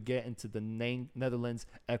before we get into the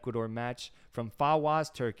Netherlands-Ecuador match. From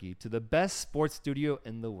Fawaz, Turkey, to the best sports studio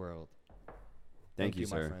in the world. Thank you,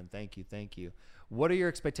 sir. my friend. Thank you. What are your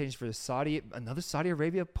expectations for another Saudi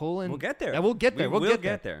Arabia, Poland? We'll get there. Yeah, we'll get there. We We'll will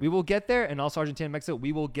get there. We will get there. And also Argentina and Mexico,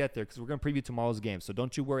 we will get there because we're going to preview tomorrow's game. So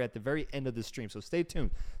don't you worry at the very end of the stream. So stay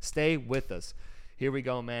tuned. Stay with us. Here we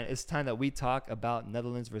go, man. It's time that we talk about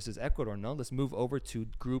Netherlands versus Ecuador. No, let's move over to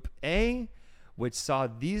Group A, which saw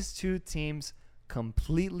these two teams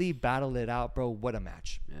completely battle it out, bro. What a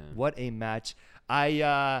match. Yeah. What a match.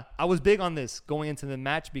 I was big on this going into the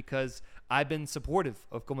match because I've been supportive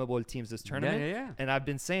of CONMEBOL teams this tournament. Yeah. And I've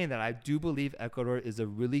been saying that I do believe Ecuador is a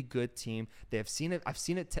really good team. They have seen it.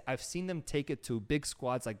 I've seen them take it to big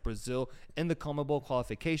squads like Brazil in the CONMEBOL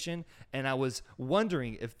qualification. And I was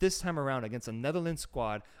wondering if this time around against a Netherlands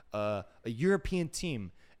squad, a European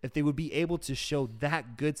team, if they would be able to show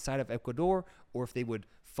that good side of Ecuador, or if they would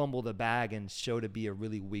fumble the bag and show to be a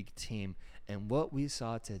really weak team. And what we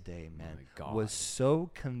saw today, man, was so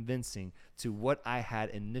convincing to what I had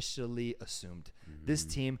initially assumed. This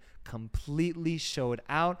team completely showed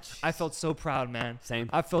out. I felt so proud, man. Same.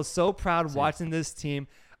 I felt so proud watching this team.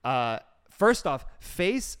 First off,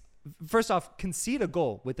 concede a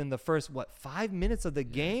goal within the first, 5 minutes of the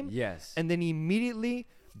game? Yes. And then immediately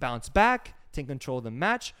bounce back, take control of the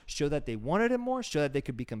match, show that they wanted it more, show that they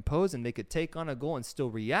could be composed and they could take on a goal and still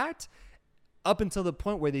react. Up until the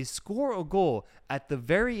point where they score a goal at the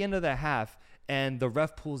very end of the half and the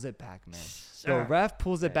ref pulls it back, man. The ref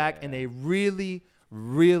pulls it back in a really,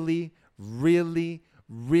 really, really,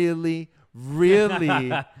 really,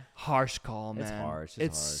 really harsh call, man. It's harsh.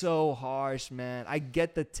 It's so harsh, man. I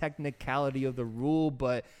get the technicality of the rule,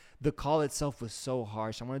 but the call itself was so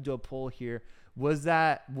harsh. I'm going to do a poll here. How should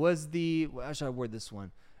I word this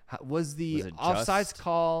one? Was the offsides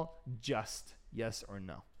call just? Yes or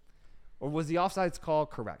no? Or was the offsides call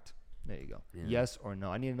correct? There you go. Yeah. Yes or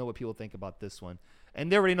no? I need to know what people think about this one.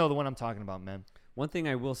 And they already know the one I'm talking about, man. One thing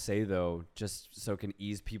I will say, though, just so it can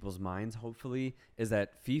ease people's minds, hopefully, is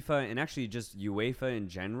that FIFA and actually just UEFA in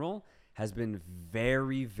general has been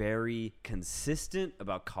very, very consistent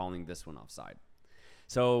about calling this one offside.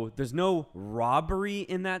 So there's no robbery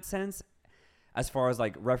in that sense as far as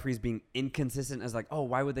like referees being inconsistent as like, oh,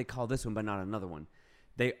 why would they call this one but not another one?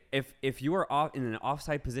 If you are off in an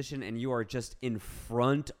offside position and you are just in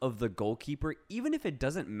front of the goalkeeper, even if it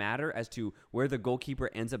doesn't matter as to where the goalkeeper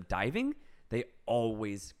ends up diving, they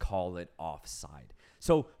always call it offside.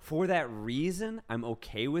 So for that reason, I'm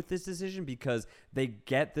okay with this decision because they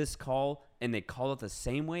get this call and they call it the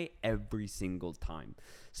same way every single time.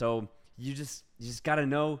 So you just got to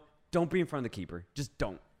know, don't be in front of the keeper. Just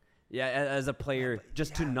don't. Yeah, as a player,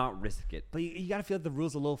 to not risk it. But you got to feel like the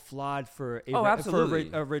rule's a little flawed for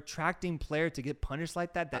a retracting player to get punished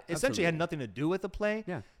like that essentially had nothing to do with the play.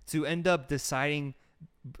 Yeah. To end up being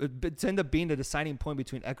the deciding point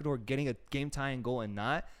between Ecuador getting a game-tying goal and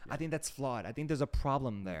not. I think that's flawed. I think there's a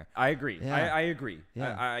problem there. I agree. Yeah. I agree.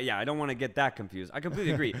 Yeah. I don't want to get that confused. I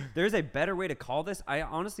completely agree. There's a better way to call this. I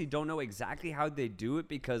honestly don't know exactly how they do it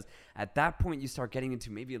because at that point you start getting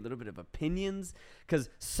into maybe a little bit of opinions because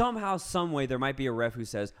somehow, some way there might be a ref who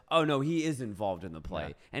says, oh, no, he is involved in the play.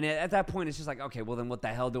 Yeah. And at that point it's just like, okay, well then what the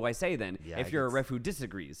hell do I say then if you're a ref who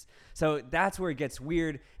disagrees? So that's where it gets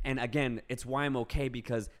weird. And again, it's why I'm okay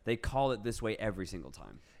because they call it this way every single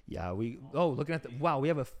time. Yeah, we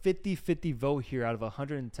have a 50-50 vote here out of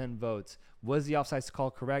 110 votes. Was the offsides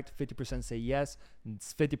call correct? 50% say yes, and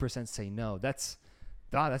 50% say no. That's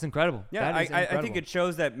incredible. Yeah, I think it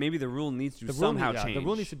shows that maybe the rule needs to somehow change. The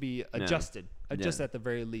rule needs to be adjusted at the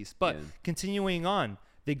very least. But continuing on,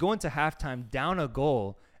 they go into halftime down a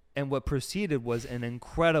goal, and what proceeded was an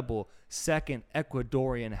incredible second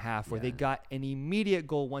Ecuadorian half where they got an immediate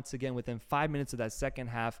goal once again within 5 minutes of that second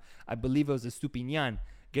half. I believe it was Estupiñán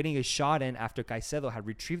getting a shot in after Caicedo had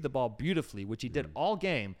retrieved the ball beautifully, which he did all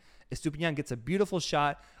game. Estupiñán gets a beautiful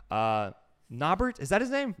shot. Nobert, is that his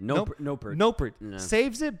name? Nopert. No.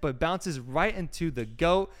 Saves it, but bounces right into the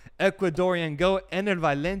GOAT, Ecuadorian GOAT, Ener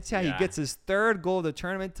Valencia. He gets his third goal of the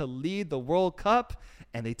tournament to lead the World Cup.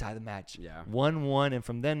 and they tie the match. Yeah. 1-1. And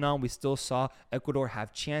from then on, we still saw Ecuador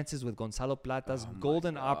have chances with Gonzalo Plata's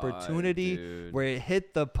golden opportunity where it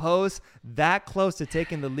hit the post that close to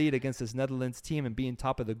taking the lead against this Netherlands team and being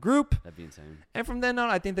top of the group. That'd be insane. And from then on,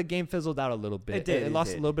 I think the game fizzled out a little bit. It did. It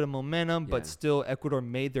lost a little bit of momentum, but Yeah. still Ecuador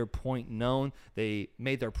made their point known. They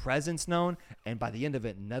made their presence known. And by the end of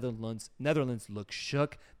it, Netherlands look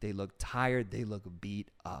shook. They look tired. They look beat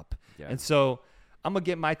up. Yeah. And so I'm gonna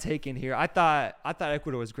get my take in here. I thought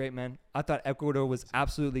Ecuador was great, man. I thought Ecuador was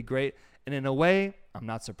absolutely great. And in a way, I'm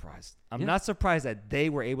not surprised. I'm not surprised that they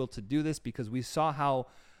were able to do this because we saw how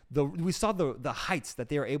the heights that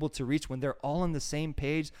they are able to reach when they're all on the same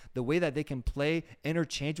page. The way that they can play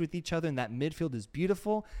interchange with each other in that midfield is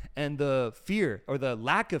beautiful. And the fear or the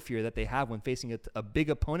lack of fear that they have when facing a big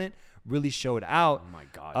opponent really showed out. Oh my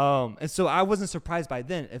God. And so I wasn't surprised by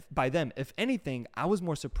them. If anything, I was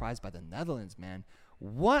more surprised by the Netherlands, man.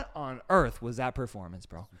 What on earth was that performance,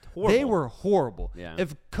 bro? Horrible. They were horrible. Yeah.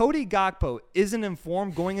 If Cody Gakpo isn't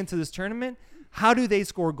informed going into this tournament, how do they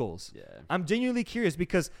score goals? Yeah. I'm genuinely curious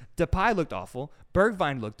because Depay looked awful.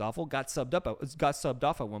 Bergwijn looked awful. Got subbed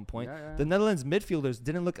off at one point. Yeah. The Netherlands midfielders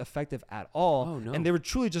didn't look effective at all. Oh, no. And they were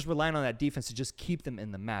truly just relying on that defense to just keep them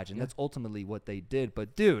in the match. And that's ultimately what they did.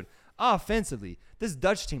 But, dude, offensively, this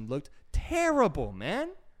Dutch team looked terrible, man.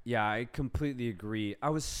 Yeah, I completely agree. I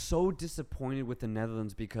was so disappointed with the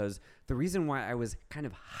Netherlands because the reason why I was kind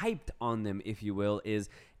of hyped on them, if you will, is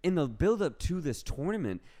in the build-up to this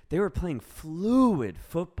tournament, they were playing fluid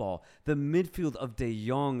football. The midfield of De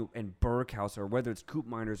Jong and Berghuis, or whether it's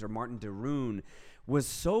Koopmeiners or Martin de Roon, was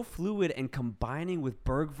so fluid and combining with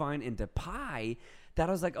Bergwijn and Depay that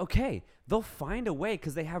I was like, okay, they'll find a way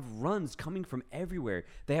because they have runs coming from everywhere.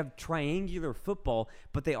 They have triangular football,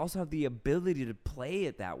 but they also have the ability to play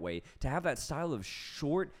it that way, to have that style of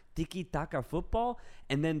short tiki-taka football,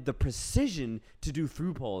 and then the precision to do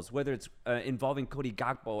through balls, whether it's involving Cody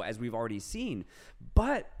Gakpo, as we've already seen.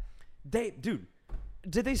 But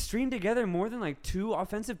did they string together more than like 2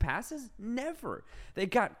 offensive passes? Never. They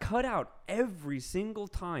got cut out every single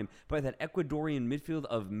time by that Ecuadorian midfield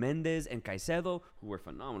of Mendes and Caicedo, who were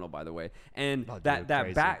phenomenal, by the way. And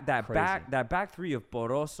that back three of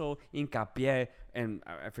Poroso, Hincapié, and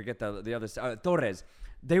I forget the other Torres.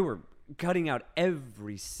 They were cutting out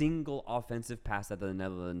every single offensive pass that the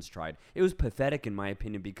Netherlands tried. It was pathetic in my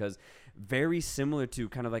opinion because very similar to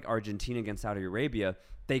kind of like Argentina against Saudi Arabia,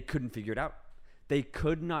 they couldn't figure it out. They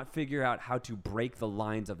could not figure out how to break the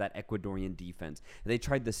lines of that Ecuadorian defense. They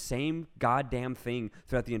tried the same goddamn thing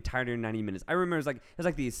throughout the entire 90 minutes. I remember it was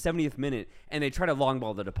like the 70th minute, and they tried a long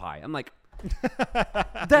ball to Depay. I'm like,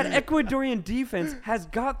 that Ecuadorian defense has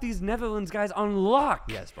got these Netherlands guys on lock.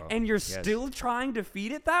 Yes, bro. And you're still trying to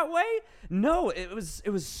feed it that way? No, it was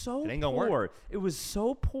so It ain't gonna poor. work. It was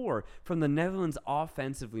so poor from the Netherlands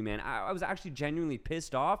offensively, man. I was actually genuinely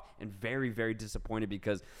pissed off and very, very disappointed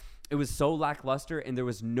because it was so lackluster, and there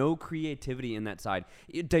was no creativity in that side.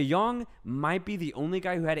 De Jong might be the only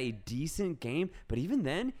guy who had a decent game, but even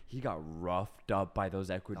then, he got roughed up by those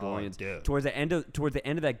Ecuadorians. Dude. Towards the end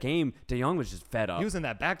of that game, De Jong was just fed up. He was in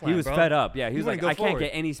that back line, He was bro. fed up. Yeah, he was wanted like, to go I can't forward.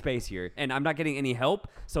 get any space here, and I'm not getting any help.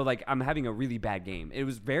 So like, I'm having a really bad game. It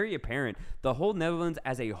was very apparent. The whole Netherlands,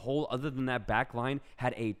 as a whole, other than that back line,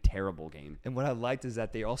 had a terrible game. And what I liked is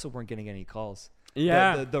that they also weren't getting any calls.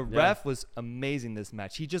 Yeah. The ref was amazing this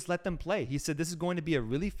match. He just let them play. He said, this is going to be a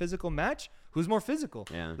really physical match. Who's more physical?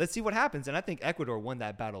 Yeah. Let's see what happens. And I think Ecuador won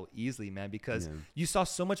that battle easily, man, because you saw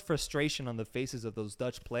so much frustration on the faces of those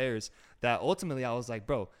Dutch players that ultimately I was like,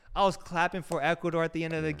 bro, I was clapping for Ecuador at the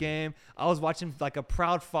end of the game. I was watching like a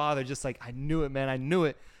proud father, just like, I knew it, man. I knew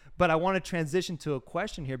it. But I want to transition to a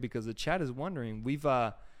question here because the chat is wondering.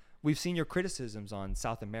 We've seen your criticisms on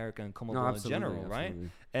South America and Commonwealth in general, right?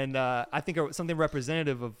 And I think something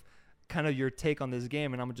representative of kind of your take on this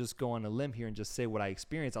game, and I'm going to just go on a limb here and just say what I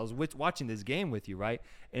experienced. I was watching this game with you, right?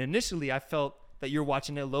 And initially I felt that you're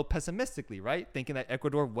watching it a little pessimistically, right? Thinking that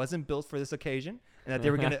Ecuador wasn't built for this occasion and that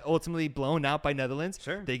they were going to ultimately blown out by Netherlands.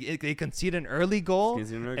 Sure. They conceded an early goal.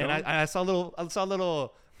 And I saw a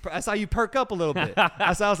little I saw you perk up a little bit. I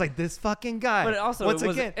was like, this fucking guy. But it also was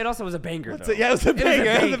a banger, though. Yeah, it was a banger.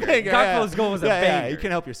 It was a banger. Gakpo's goal was a banger. Yeah, you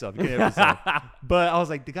can help yourself. But I was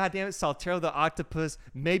like, God damn it, Saltero the Octopus.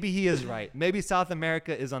 Maybe he is right. Maybe South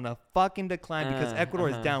America is on a fucking decline because Ecuador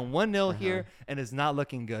is down 1-0 here and is not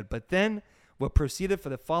looking good. But then what proceeded for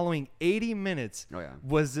the following 80 minutes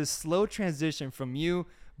was this slow transition from you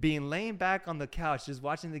being laying back on the couch just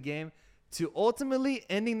watching the game to ultimately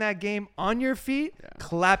ending that game on your feet,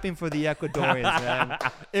 clapping for the Ecuadorians, man.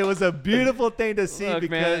 It was a beautiful thing to see. Look,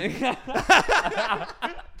 because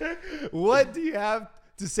what do you have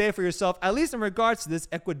to say it for yourself, at least in regards to this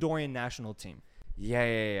Ecuadorian national team?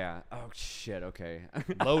 Yeah. Oh shit. Okay.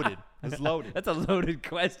 Loaded. It's loaded. That's a loaded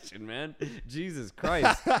question, man. Jesus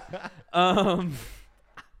Christ.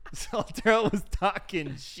 Soltero was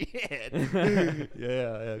talking shit. yeah.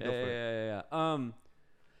 Go for it. Yeah.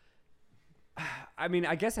 I mean,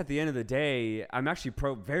 I guess at the end of the day, I'm actually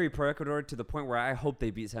very pro Ecuador to the point where I hope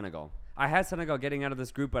they beat Senegal. I had Senegal getting out of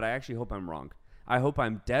this group, but I actually hope I'm wrong. I hope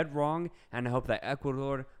I'm dead wrong, and I hope that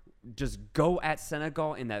Ecuador just go at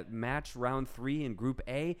Senegal in that match round 3 in Group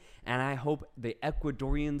A, and I hope the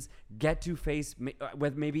Ecuadorians get to face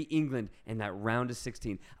with maybe England in that round of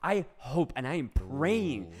 16. I hope, and I am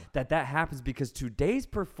praying that happens, because today's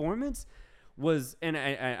performance was, and I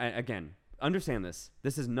again, understand this.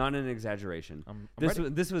 This is not an exaggeration.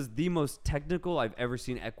 This was the most technical I've ever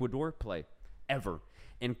seen Ecuador play, ever.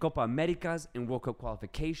 In Copa Americas, in World Cup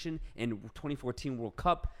qualification, in 2014 World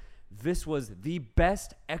Cup, this was the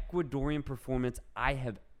best Ecuadorian performance I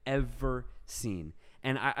have ever seen.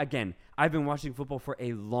 And I've been watching football for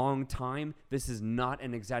a long time. This is not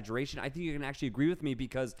an exaggeration. I think you can actually agree with me,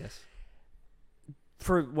 because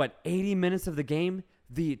for 80 minutes of the game,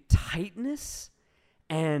 the tightness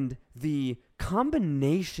and the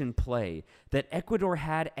combination play that Ecuador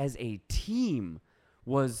had as a team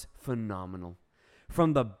was phenomenal.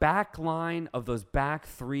 From the back line of those back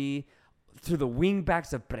 3 to the wing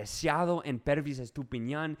backs of Preciado and Pervis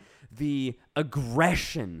Estupiñán, the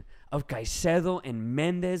aggression of Caicedo and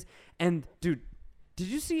Mendez. And, dude, did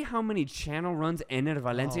you see how many channel runs Ener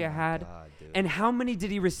Valencia had? God, and how many did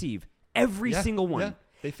he receive? Every single one. Yeah.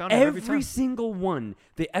 They found him every time. Single one.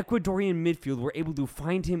 The Ecuadorian midfield were able to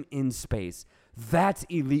find him in space. That's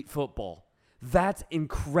elite football. That's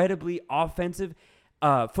incredibly offensive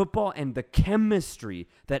football, and the chemistry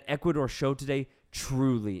that Ecuador showed today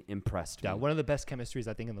truly impressed me. Yeah, one of the best chemistries,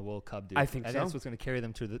 I think, in the World Cup, dude. I think so. That's what's going to carry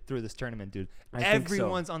them through this tournament, dude.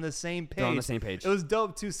 Everyone's on the same page. They're on the same page. It was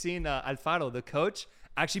dope, too, seeing Alfaro, the coach,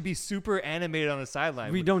 actually be super animated on the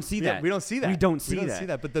sideline. We don't see that. We don't see that. We don't see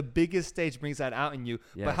that. But the biggest stage brings that out in you.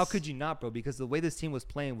 Yes. But how could you not, bro? Because the way this team was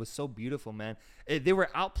playing was so beautiful, man. They were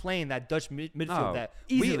outplaying that Dutch midfield that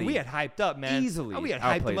we had hyped up, man. Easily. We had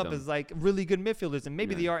hyped them up them. as like really good midfielders, and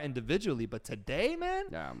maybe they are individually. But today, man,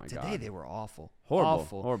 today they were awful.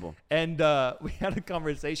 Horrible. And we had a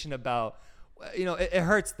conversation about, it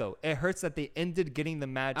hurts, though. It hurts that they ended getting the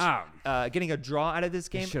match, getting a draw out of this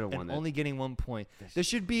game and only getting 1 point. There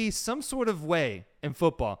should be some sort of way in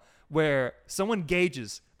football where someone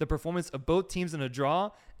gauges the performance of both teams in a draw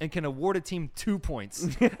and can award a team 2 points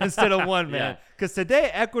instead of 1, man. Because today,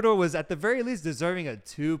 Ecuador was at the very least deserving of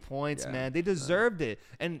 2 points, man. They deserved it.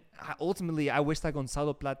 And ultimately, I wish that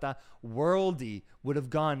Gonzalo Plata Worldy would have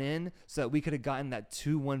gone in so that we could have gotten that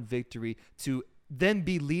 2-1 victory to then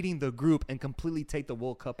be leading the group and completely take the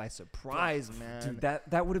World Cup by surprise, man. Dude,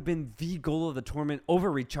 that would have been the goal of the tournament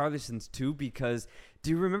over Richarlison's too, because do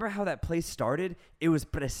you remember how that play started? It was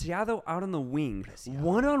Preciado out on the wing,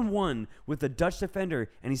 one-on-one with the Dutch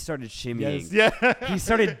defender, and he started shimmying. Yes. Yeah. He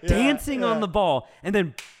started dancing on the ball, and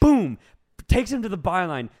then boom, takes him to the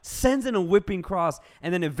byline, sends in a whipping cross,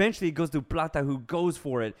 and then eventually it goes to Plata, who goes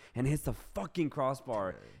for it and hits the fucking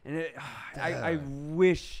crossbar. And I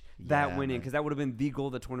wish that went in, because that would have been the goal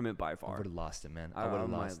of the tournament by far. I would have lost it, man. I would have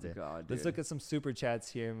lost it. God, Let's look at some super chats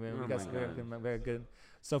here, man. We got some very good.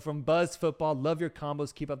 So from Buzz Football, love your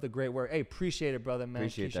combos. Keep up the great work. Hey, appreciate it, brother, man.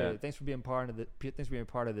 Appreciate that. it. Thanks for being part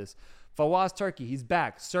of this. Fawaz Turkey, he's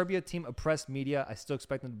back. Serbia team oppressed media. I still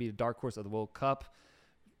expect them to be the dark horse of the World Cup.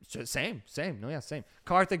 Same. Same.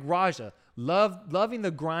 Karthik Raja, loving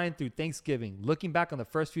the grind through Thanksgiving. Looking back on the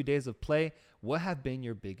first few days of play, what have been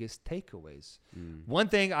your biggest takeaways? One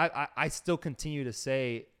thing I still continue to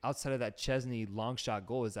say outside of that Chesney long shot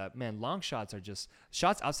goal is that, man, long shots are just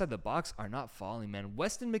shots outside the box are not falling, man.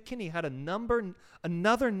 Weston McKennie had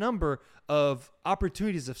another number of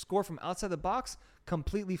opportunities to score from outside the box,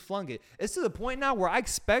 completely flung it. It's to the point now where I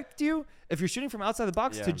expect you, if you're shooting from outside the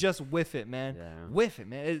box, to just whiff it, man. Whiff it,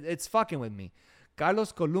 man. It's fucking with me.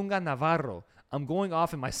 Carlos Colunga Navarro, I'm going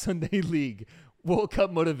off in my Sunday league. World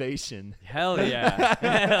Cup motivation. Hell yeah.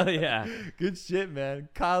 Hell yeah. Good shit, man.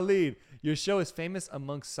 Khalid, your show is famous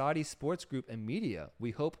amongst Saudi sports group and media. We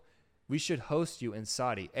hope we should host you in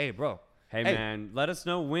Saudi. Hey, bro. Hey, man, let us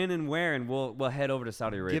know when and where, and we'll head over to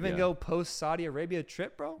Saudi Arabia. Give and go post Saudi Arabia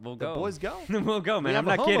trip, bro. We'll go. The boys go. We'll go, man. We I'm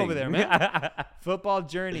have not a home kidding. over there, man. Football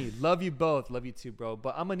journey. Love you both. Love you too, bro.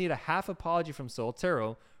 But I'm going to need a half apology from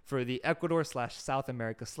Soltero for the Ecuador/South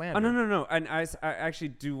America slander. Oh, no. And I actually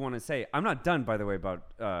do want to say, I'm not done, by the way,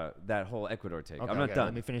 about that whole Ecuador take. I'm not done.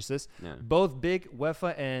 Let me finish this. Yeah. Both big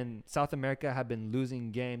UEFA and South America have been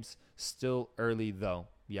losing games, still early though.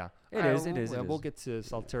 Yeah. It is. We'll get to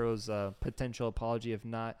Saltero's potential apology, if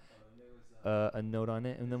not a note on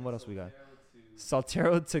it. And then what else we got?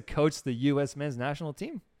 Saltero to coach the U.S. men's national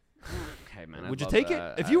team. Okay, man. Would you take it?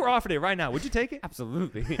 If you were offered it right now, would you take it?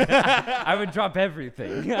 Absolutely. I would drop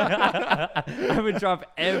everything. I would drop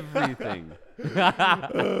everything.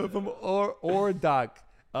 From Doc.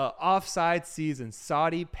 Offside season.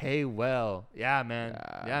 Saudi pay well. Yeah, man.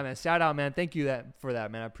 Yeah, man. Shout out, man. Thank you for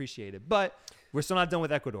that, man. I appreciate it. But we're still not done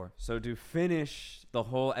with Ecuador. So to finish the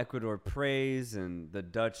whole Ecuador praise and the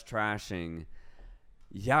Dutch trashing,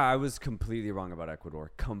 yeah, I was completely wrong about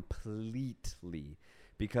Ecuador. Completely.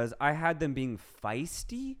 Because I had them being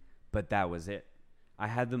feisty, but that was it. I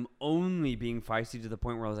had them only being feisty to the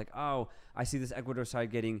point where I was like, oh, I see this Ecuador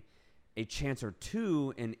side getting a chance or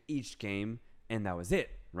two in each game, and that was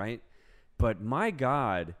it, right? But my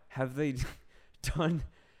God, have they done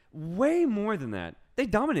way more than that. They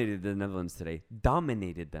dominated the Netherlands today.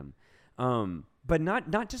 Dominated them. But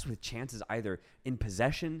not just with chances either. In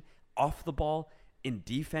possession, off the ball, in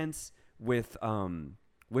defense, with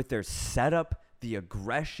their setup, the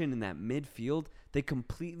aggression in that midfield, they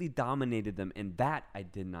completely dominated them, and that I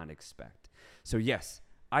did not expect. So yes,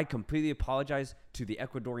 I completely apologize to the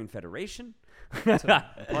Ecuadorian Federation.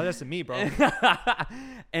 Apologize to me, bro.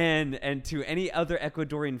 and to any other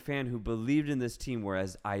Ecuadorian fan who believed in this team,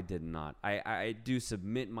 whereas I did not. I do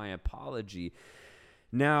submit my apology.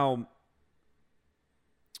 Now,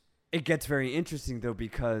 it gets very interesting, though,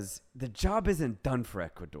 because the job isn't done for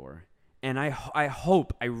Ecuador. And I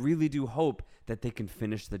hope, I really do hope that they can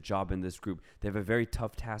finish the job in this group. They have a very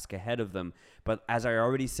tough task ahead of them. But as I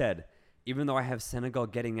already said, even though I have Senegal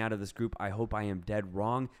getting out of this group, I hope I am dead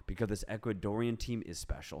wrong because this Ecuadorian team is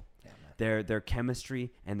special. Yeah, their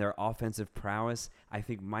chemistry and their offensive prowess, I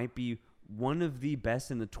think, might be one of the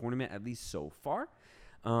best in the tournament, at least so far.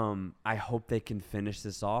 I hope they can finish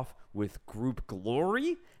this off with group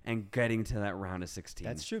glory and getting to that round of 16.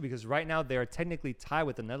 That's true, because right now they are technically tied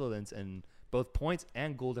with the Netherlands in both points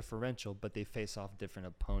and goal differential, but they face off different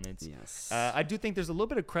opponents. Yes. I do think there's a little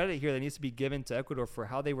bit of credit here that needs to be given to Ecuador for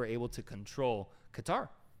how they were able to control Qatar,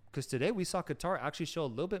 because today we saw Qatar actually show a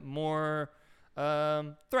little bit more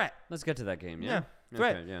threat. Let's get to that game. Yeah.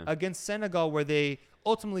 Threat Okay, yeah. against Senegal, where they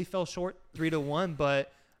ultimately fell short 3-1,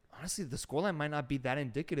 but honestly, the scoreline might not be that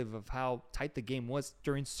indicative of how tight the game was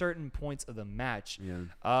during certain points of the match.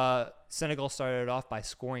 Yeah. Senegal started off by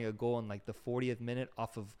scoring a goal in like the 40th minute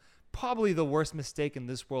off of probably the worst mistake in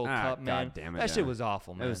this World Cup, man. God damn it, that shit was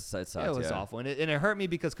awful, man. It sucked, awful, and it hurt me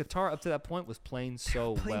because Qatar up to that point was playing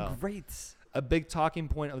so well. Great. A big talking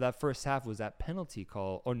point of that first half was that penalty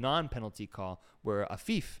call or non-penalty call where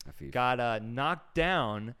Afif got knocked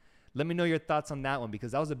down. Let me know your thoughts on that one,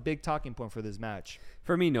 because that was a big talking point for this match.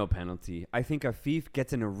 For me, no penalty. I think Afif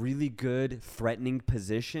gets in a really good, threatening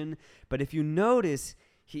position. But if you notice,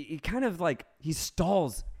 he kind of like, he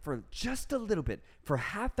stalls for just a little bit. For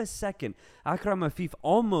half a second, Akram Afif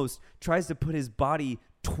almost tries to put his body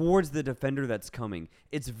towards the defender that's coming.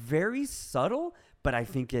 It's very subtle, but I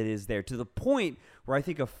think it is there, to the point where I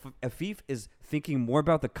think Afif is thinking more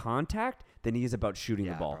about the contact than he is about shooting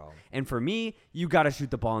the ball. Bro. And for me, you got to shoot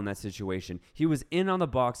the ball in that situation. He was in on the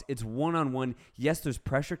box. It's one-on-one. Yes, there's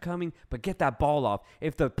pressure coming, but get that ball off.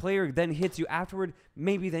 If the player then hits you afterward,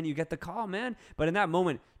 maybe then you get the call, man. But in that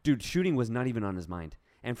moment, dude, shooting was not even on his mind.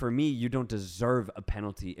 And for me, you don't deserve a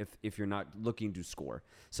penalty if you're not looking to score.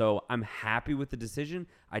 So I'm happy with the decision.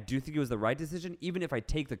 I do think it was the right decision. Even if I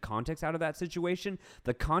take the context out of that situation,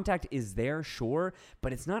 the contact is there, sure,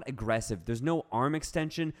 but it's not aggressive. There's no arm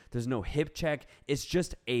extension. There's no hip check. It's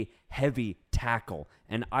just a heavy tackle.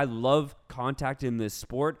 And I love contact in this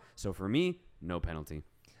sport. So for me, no penalty.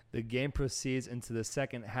 The game proceeds into the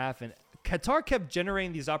second half, and Qatar kept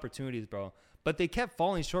generating these opportunities, bro. But they kept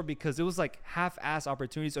falling short because it was like half-ass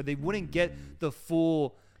opportunities, or they wouldn't get the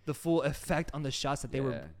full effect on the shots that they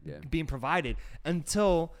were being provided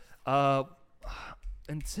until I'm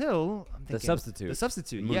thinking the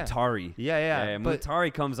substitute. Muntari. Yeah. But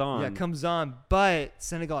Muntari comes on. Yeah, comes on. But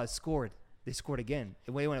Senegal has scored. They scored again.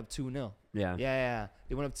 It went up 2-0. Yeah.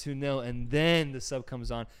 They went up 2-0, and then the sub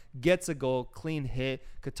comes on, gets a goal, clean hit.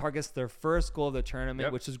 Qatar gets their first goal of the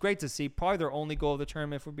tournament, which is great to see. Probably their only goal of the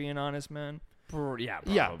tournament, if we're being honest, man.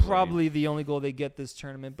 Probably the only goal they get this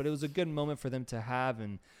tournament. But it was a good moment for them to have.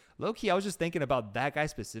 And low-key, I was just thinking about that guy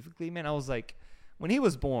specifically, man. I was like, when he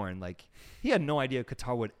was born, like, he had no idea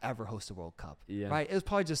Qatar would ever host a World Cup. Right? It was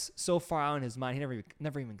probably just so far out in his mind, he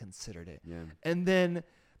never even considered it. And then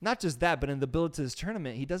not just that, but in the build to this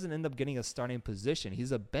tournament, he doesn't end up getting a starting position.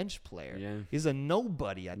 He's a bench player. He's a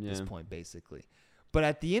nobody at this point, basically. But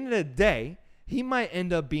at the end of the day, he might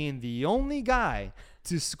end up being the only guy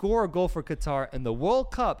to score a goal for Qatar in the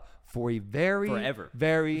World Cup for a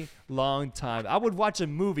very long time. I would watch a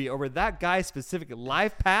movie over that guy's specific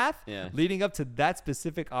life path leading up to that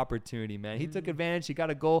specific opportunity, man. He took advantage. He got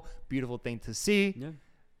a goal. Beautiful thing to see. Yeah.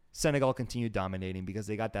 Senegal continued dominating because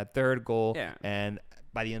they got that third goal. Yeah. And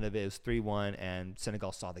by the end of it, it was 3-1, and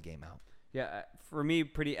Senegal saw the game out. Yeah, for me,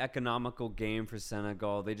 pretty economical game for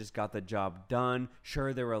Senegal. They just got the job done.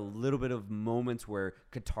 Sure, there were a little bit of moments where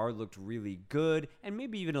Qatar looked really good and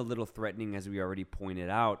maybe even a little threatening, as we already pointed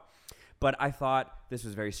out. But I thought this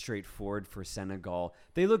was very straightforward for Senegal.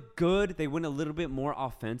 They looked good. They went a little bit more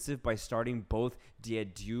offensive by starting both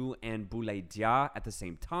Diédhiou and Boulaye Dia at the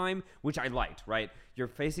same time, which I liked, right? You're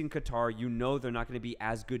facing Qatar. You know they're not going to be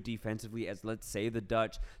as good defensively as, let's say, the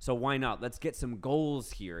Dutch. So why not? Let's get some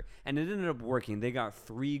goals here. And it ended up working. They got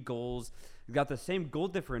 3 goals. They got the same goal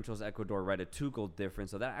differential as Ecuador, right? A 2-goal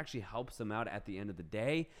difference. So that actually helps them out at the end of the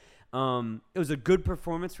day. It was a good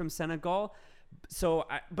performance from Senegal.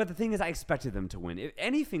 But the thing is, I expected them to win. If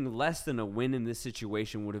anything less than a win in this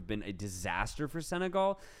situation would have been a disaster for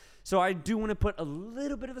Senegal. So I do want to put a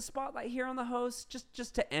little bit of the spotlight here on the host,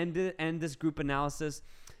 just to end this group analysis,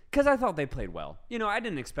 because I thought they played well. You know, I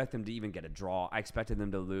didn't expect them to even get a draw. I expected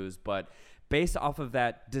them to lose, but based off of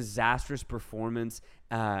that disastrous performance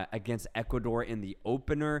against Ecuador in the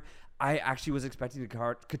opener, I actually was expecting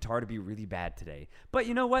Qatar to be really bad today. But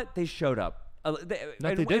you know what? They showed up.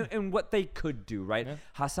 And what they could do, right? Yeah.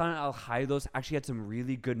 Hassan Al-Haidos actually had some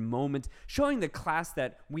really good moments, showing the class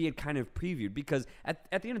that we had kind of previewed. Because at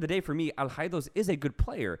the end of the day, for me, Al-Haidos is a good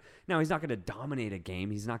player. Now, he's not going to dominate a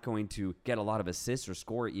game. He's not going to get a lot of assists or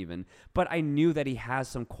score even. But I knew that he has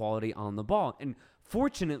some quality on the ball. And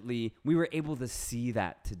fortunately, we were able to see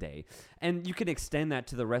that today. And you can extend that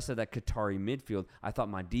to the rest of that Qatari midfield. I thought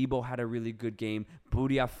Madibo had a really good game.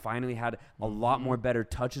 Boudia finally had a lot more better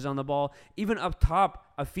touches on the ball. Even up top,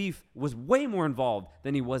 Afif was way more involved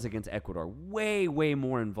than he was against Ecuador. Way, way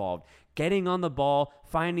more involved. Getting on the ball,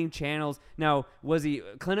 finding channels. Now, was he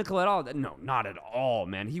clinical at all? No, not at all,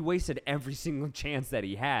 man. He wasted every single chance that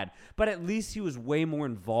he had. But at least he was way more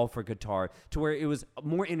involved for Qatar, to where it was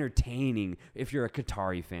more entertaining if you're a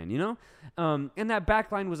Qatari fan, you know? And that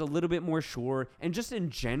back line was a little bit more sure. And just in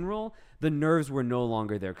general, the nerves were no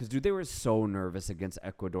longer there. Because, dude, they were so nervous against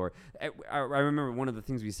Ecuador. I remember one of the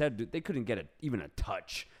things we said, dude, they couldn't get even a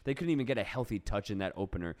touch. They couldn't even get a healthy touch in that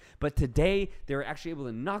opener. But today, they were actually able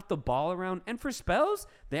to knock the ball around. And for spells,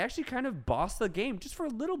 they actually kind of bossed the game just for a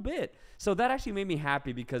little bit. So that actually made me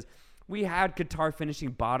happy, because we had Qatar finishing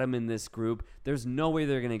bottom in this group. There's no way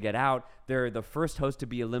they're going to get out. They're the first host to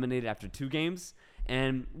be eliminated after 2 games.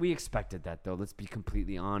 And we expected that, though. Let's be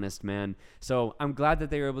completely honest, man. So I'm glad that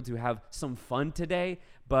they were able to have some fun today.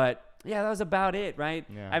 But, yeah, that was about it, right?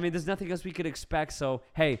 Yeah. I mean, there's nothing else we could expect. So,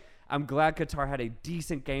 hey, I'm glad Qatar had a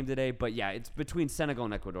decent game today. But, yeah, it's between Senegal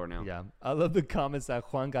and Ecuador now. Yeah. I love the comments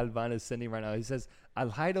that Juan Galvan is sending right now. He says,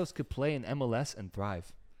 Al-Haidos could play in MLS and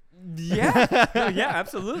thrive. Yeah. No, yeah,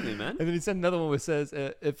 absolutely, man. And then he sent another one which says,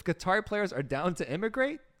 if Qatar players are down to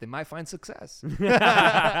immigrate, they might find success.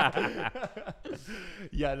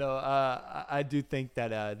 Yeah, no, I do think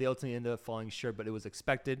that they ultimately ended up falling short, but it was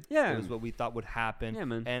expected. Yeah. It was what we thought would happen. Yeah,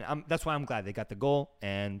 man. And that's why I'm glad they got the goal,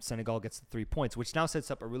 and Senegal gets the 3 points, which now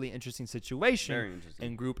sets up a really interesting situation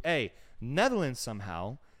in Group A. Netherlands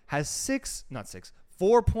somehow has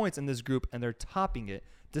 4 points in this group, and they're topping it,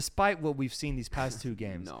 despite what we've seen these past 2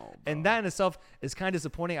 games. No, and that in itself is kind of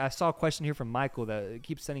disappointing. I saw a question here from Michael that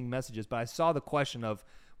keeps sending messages, but I saw the question of,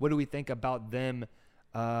 what do we think about them?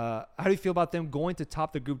 How do you feel about them going to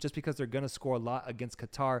top the group just because they're going to score a lot against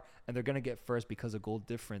Qatar, and they're going to get first because of goal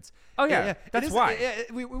difference? Oh, yeah. That's why.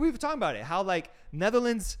 We've talked about it, how, like,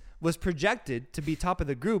 Netherlands was projected to be top of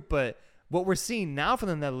the group, but what we're seeing now from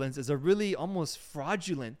the Netherlands is a really almost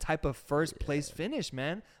fraudulent type of first place finish,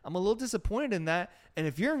 man. I'm a little disappointed in that. And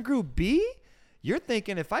if you're in Group B, you're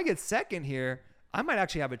thinking, if I get second here, I might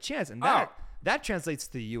actually have a chance. And that translates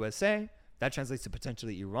to the USA. That translates to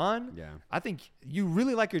potentially Iran. Yeah. I think you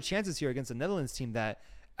really like your chances here against a Netherlands team that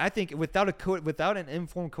I think without an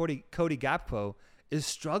informed Cody Gakpo is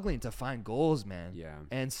struggling to find goals, man. Yeah.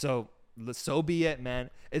 And so be it, man.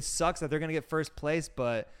 It sucks that they're going to get first place,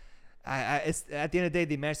 but it's at the end of the day,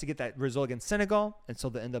 they managed to get that result against Senegal, and so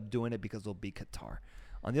they end up doing it because they'll beat Qatar.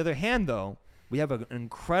 On the other hand, though, we have an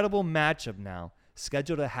incredible matchup now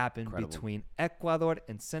scheduled to happen between Ecuador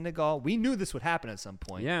and Senegal. We knew this would happen at some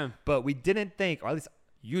point, but we didn't think, or at least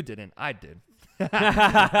you didn't, I did,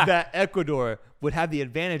 that Ecuador would have the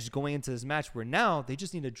advantage going into this match where now they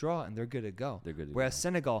just need to draw and they're good to go. Whereas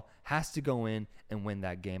Senegal has to go in and win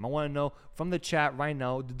that game. I want to know from the chat right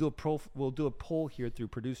now, we'll do a poll here through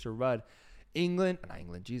producer Rudd.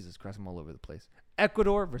 Jesus Christ, I'm all over the place.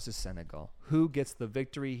 Ecuador versus Senegal. Who gets the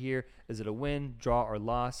victory here? Is it a win, draw, or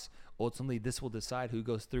loss? Ultimately, this will decide who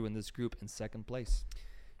goes through in this group in second place.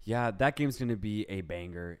 Yeah, that game's going to be a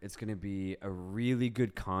banger. It's going to be a really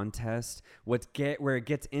good contest. Where it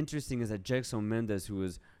gets interesting is that Jackson Mendes, who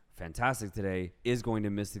was fantastic today, is going to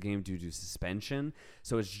miss the game due to suspension.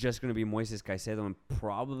 So it's just going to be Moises Caicedo and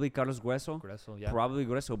probably Carlos Grueso. Probably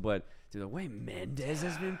Grueso. But dude, the way Mendes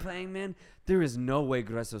has been playing, man, there is no way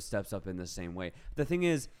Grueso steps up in the same way. The thing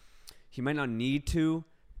is, he might not need to.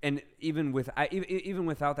 And even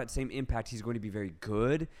without that same impact, he's going to be very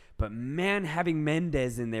good. But, man, having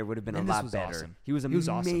Mendes in there would have been a lot better. Awesome. He was amazing,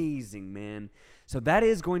 awesome. Man. So that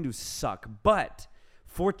is going to suck. But,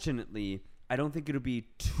 fortunately, I don't think it'll be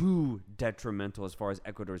too detrimental as far as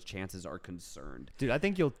Ecuador's chances are concerned. Dude, I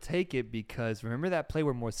think you'll take it because remember that play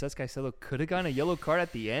where Moises Caicedo could have gotten a yellow card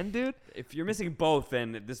at the end, dude? If you're missing both,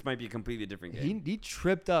 then this might be a completely different game. He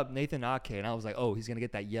tripped up Nathan Ake, and I was like, oh, he's going to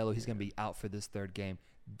get that yellow. He's going to be out for this third game.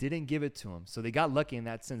 Didn't give it to him. So they got lucky in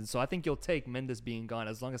that sense. So I think you'll take Mendes being gone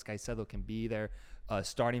as long as Caicedo can be there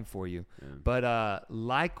starting for you. Yeah. But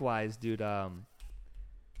likewise, dude, I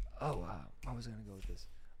was going to go with this.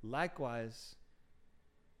 Likewise,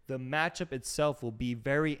 the matchup itself will be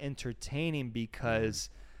very entertaining because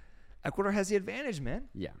Ecuador has the advantage, man.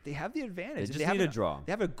 Yeah. They have the advantage. They just need a draw.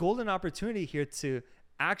 They have a golden opportunity here to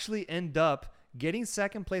actually end up getting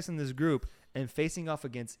second place in this group and facing off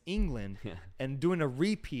against England and doing a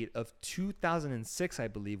repeat of 2006, I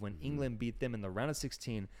believe, when England beat them in the round of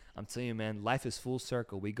 16. I'm telling you, man, life is full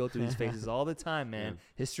circle. We go through these phases all the time, man. Yeah.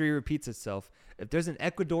 History repeats itself. If there's an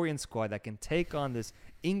Ecuadorian squad that can take on this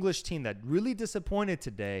English team that really disappointed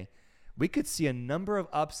today, we could see a number of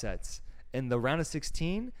upsets in the round of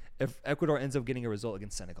 16 if Ecuador ends up getting a result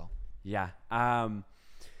against Senegal. Yeah.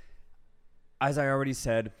 As I already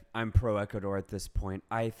said, I'm pro Ecuador at this point.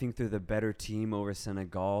 I think they're the better team over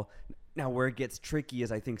Senegal. Now, where it gets tricky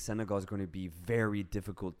is I think Senegal is going to be very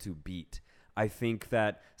difficult to beat. I think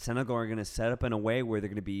that Senegal are going to set up in a way where they're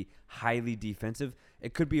going to be highly defensive.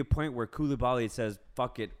 It could be a point where Koulibaly says,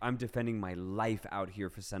 fuck it, I'm defending my life out here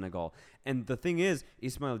for Senegal. And the thing is,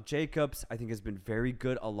 Ismail Jacobs, I think, has been very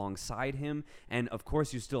good alongside him. And, of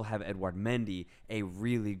course, you still have Edouard Mendy, a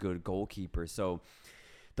really good goalkeeper. So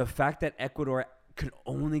the fact that Ecuador could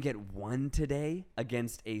only get one today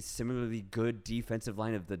against a similarly good defensive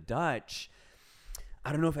line of the Dutch,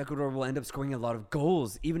 I don't know if Ecuador will end up scoring a lot of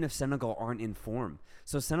goals, even if Senegal aren't in form.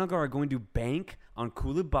 So Senegal are going to bank on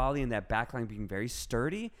Koulibaly and that backline being very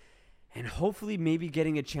sturdy and hopefully maybe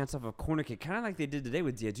getting a chance off a corner kick, kind of like they did today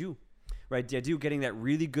with Diadou. Right, Diadou getting that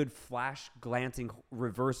really good flash-glancing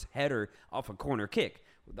reverse header off a corner kick.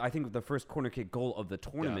 I think the first corner kick goal of the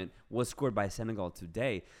tournament was scored by Senegal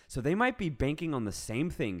today. So they might be banking on the same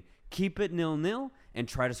thing. Keep it 0-0 and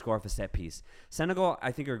try to score off a set piece. Senegal,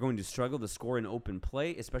 I think, are going to struggle to score in open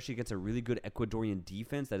play, especially against a really good Ecuadorian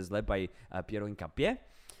defense that is led by Piero Hincapié.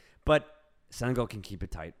 But Senegal can keep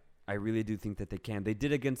it tight. I really do think that they can. They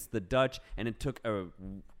did against the Dutch, and it took a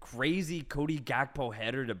crazy Cody Gakpo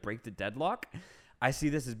header to break the deadlock. I see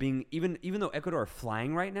this as being, even though Ecuador are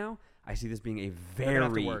flying right now, I see this being a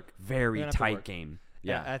very tight game.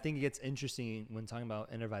 Yeah, I think it gets interesting when talking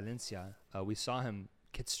about Ener Valencia. We saw him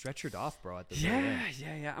get stretchered off, bro, at the very end.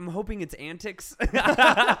 Yeah. I'm hoping it's antics.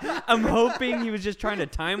 I'm hoping he was just trying to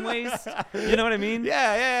time waste. You know what I mean?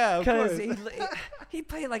 Yeah. Because he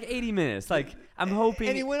played like 80 minutes. Like, I'm hoping.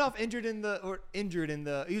 And he went off injured in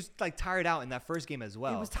the. He was like tired out in that first game as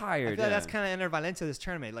well. He was tired. I feel like that's kind of Ener Valencia this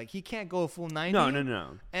tournament. Like, he can't go a full 90.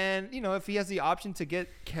 No. And, if he has the option to get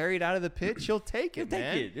carried out of the pitch, he'll take it,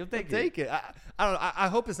 He'll take it. I don't know. I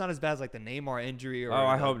hope it's not as bad as like the Neymar injury or.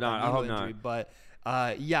 I hope not. Injury, but.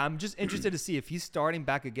 I'm just interested to see if he's starting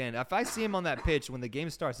back again. If I see him on that pitch when the game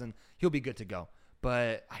starts, then he'll be good to go.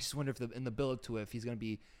 But I just wonder if in the build to it, if he's going to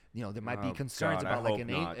be, there might be concerns about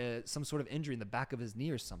like some sort of injury in the back of his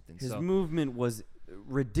knee or something. His movement was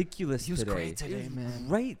ridiculous. He was today. great today, man.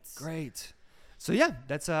 Great. So yeah,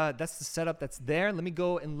 that's the setup that's there. Let me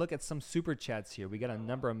go and look at some super chats here. We got a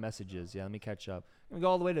number of messages. Yeah, let me catch up. Let me go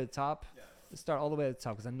all the way to the top. Let's start all the way to the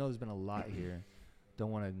top because I know there's been a lot here.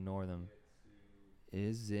 Don't want to ignore them.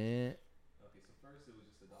 Is it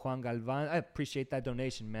Juan Galvan? I appreciate that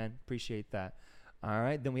donation, man. Appreciate that. All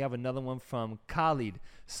right. Then we have another one from Khalid.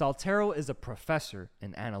 Saltero is a professor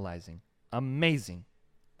in analyzing. Amazing.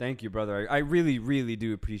 Thank you, brother. I really, really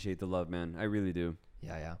do appreciate the love, man. I really do.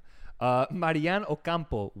 Yeah, yeah. Marian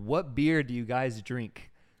Ocampo, what beer do you guys drink?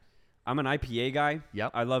 I'm an IPA guy.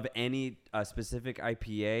 Yep. I love any specific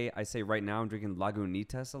IPA. I say right now I'm drinking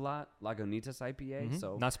Lagunitas a lot. Lagunitas IPA. Mm-hmm.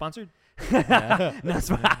 So Not sponsored? I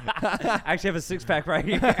actually have a 6-pack right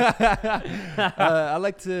here. I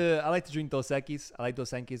like to drink Dos Equis. I like Dos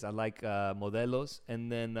Equis. I like Modelos.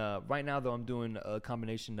 And then right now, though, I'm doing a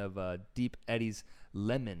combination of Deep Eddy's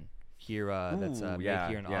Lemon here that's made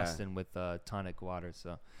here in Austin with tonic water.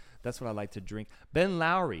 So that's what I like to drink. Ben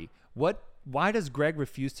Lowry, why does Greg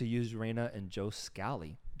refuse to use Reyna and Joe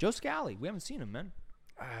Scally? Joe Scally, we haven't seen him, man.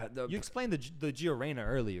 You explained the Gio Reyna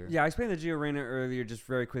earlier. Yeah, I explained the Gio Reyna earlier just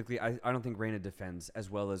very quickly. I don't think Reyna defends as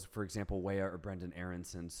well as, for example, Weah or Brendan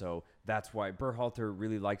Aronson. So that's why Berhalter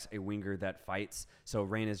really likes a winger that fights. So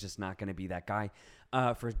Reyna's just not going to be that guy.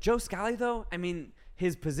 For Joe Scally, though, I mean,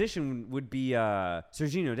 his position would be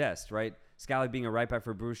Serginho Dest, right? Scally being a right back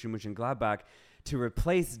for Borussia Mönchengladbach. To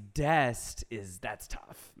replace Dest that's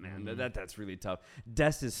tough, man. That's really tough.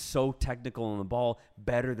 Dest is so technical on the ball,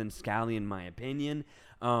 better than Scally in my opinion.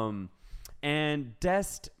 And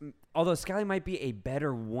Dest, although Scally might be a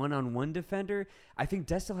better one-on-one defender, I think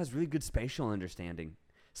Dest still has really good spatial understanding.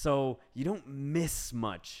 So you don't miss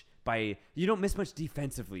much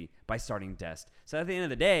defensively by starting Dest. So at the end of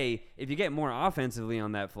the day, if you get more offensively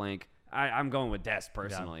on that flank, I'm going with Dest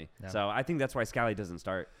personally. Yeah. So I think that's why Scally doesn't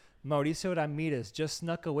start. Mauricio Ramirez just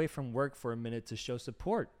snuck away from work for a minute to show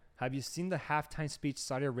support. Have you seen the halftime speech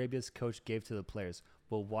Saudi Arabia's coach gave to the players?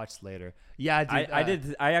 We'll watch later. Yeah, dude, I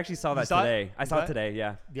did. I actually saw that today. I saw it today.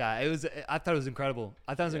 Yeah. Yeah, it was. I thought it was incredible.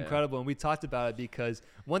 Incredible, and we talked about it because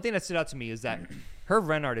one thing that stood out to me is that Herb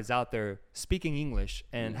Renard is out there speaking English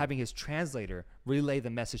and having his translator relay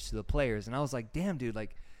the message to the players, and I was like, damn, dude,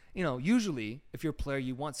 like. You know, usually if you're a player,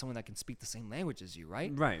 you want someone that can speak the same language as you,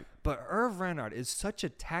 right? Right. But Herb Renard is such a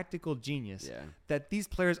tactical genius that these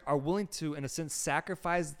players are willing to, in a sense,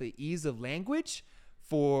 sacrifice the ease of language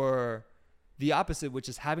for the opposite, which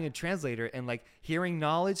is having a translator and like hearing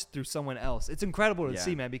knowledge through someone else. It's incredible to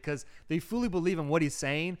see, man, because they fully believe in what he's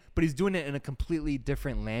saying, but he's doing it in a completely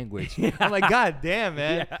different language. I'm like, God damn,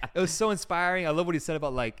 man. It was so inspiring. I love what he said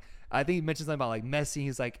about like, I think he mentioned something about like Messi.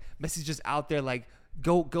 He's like, Messi's just out there like,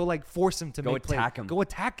 Go like force him to make plays. Go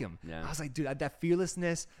attack him. Yeah. I was like, dude, that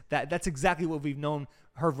fearlessness, that's exactly what we've known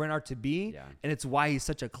Herb Renard to be. Yeah. And it's why he's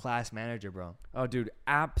such a class manager, bro. Oh, dude,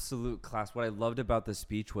 absolute class. What I loved about the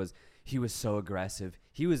speech was he was so aggressive.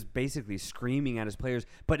 He was basically screaming at his players,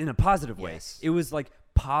 but in a positive way. It was like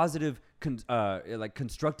positive, like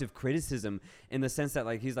constructive criticism in the sense that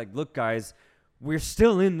like he's like, look, guys, we're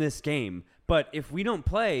still in this game, but if we don't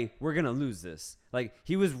play, we're going to lose this. Like,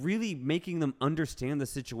 he was really making them understand the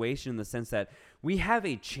situation in the sense that we have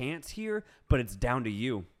a chance here, but it's down to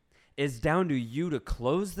you. It's down to you to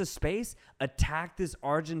close the space, attack this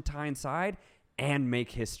Argentine side, and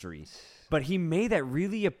make history. But he made that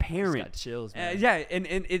really apparent. Got chills, man.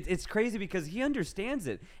 And it's crazy because he understands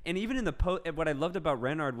it. And even in the what I loved about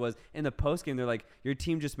Renard was in the postgame, they're like, your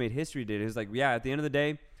team just made history today. It was like, yeah, at the end of the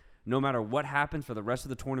day, no matter what happens for the rest of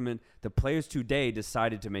the tournament, the players today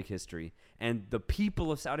decided to make history. And the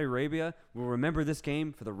people of Saudi Arabia will remember this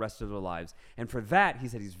game for the rest of their lives. And for that, he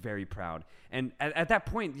said he's very proud. And at that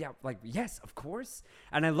point, yeah, like, yes, of course.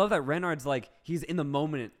 And I love that Renard's like, he's in the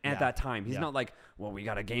moment at that time. He's not like, well, we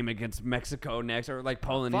got a game against Mexico next or like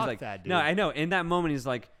Poland. He's like, that, dude. No, I know. In that moment, he's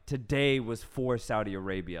like, today was for Saudi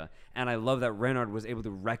Arabia. And I love that Renard was able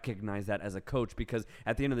to recognize that as a coach because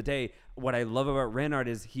at the end of the day, what I love about Renard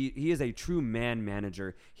is he is a true man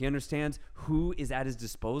manager. He understands who is at his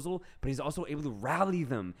disposal, but he's also able to rally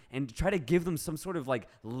them and try to give them some sort of like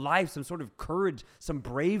life, some sort of courage, some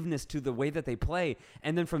braveness to the way that they play.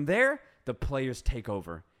 And then from there, the players take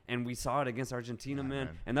over. And we saw it against Argentina, man.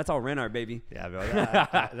 And that's all Renard, baby. Yeah, bro.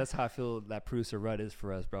 That's how I feel that producer Rudd is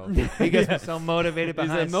for us, bro. He gets me so motivated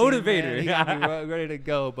behind He's a motivator. He got me ready to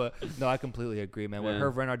go. But no, I completely agree, man. What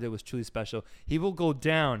Herb Renard did was truly special. He will go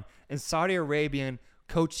down in Saudi Arabian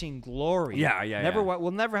coaching glory.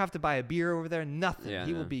 We'll never have to buy a beer over there. Nothing.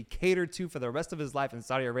 He will be catered to for the rest of his life in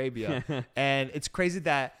Saudi Arabia. And it's crazy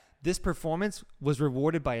that this performance was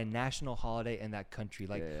rewarded by a national holiday in that country.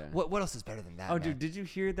 Like, what else is better than that? Oh, man? Dude, did you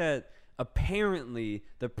hear that? Apparently,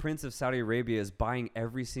 the Prince of Saudi Arabia is buying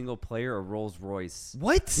every single player a Rolls Royce.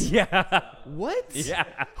 What? Yeah. What? Yeah.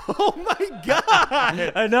 Oh my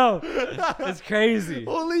God. I know. It's crazy.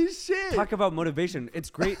 Holy shit. Talk about motivation.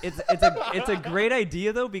 It's great. It's a great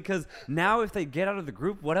idea though because now if they get out of the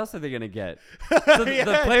group, what else are they gonna get? So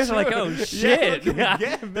the players are like, oh shit.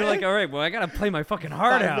 They're like, all right, well I gotta play my fucking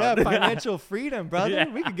heart out. Yeah, financial freedom, brother.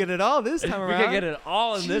 We could get it all this time around. We could get it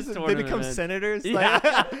all in this tournament. They become senators. They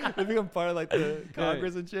become I'm part of like the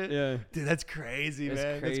Congress and shit. Yeah. Dude, that's crazy, It's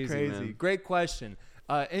man. crazy, That's crazy. man. Great question.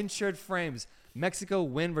 Insured frames. Mexico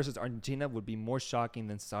win versus Argentina would be more shocking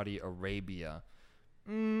than Saudi Arabia.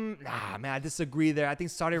 Nah, man, I disagree there. I think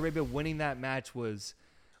Saudi Arabia winning that match was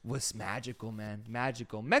magical, man.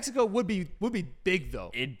 Magical. Mexico would be big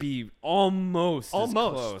though. It'd be almost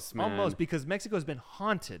close, man. Almost, because Mexico has been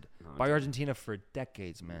haunted by Argentina for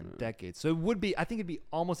decades, man. Decades. So it would be, I think it'd be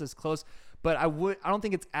almost as close, but I don't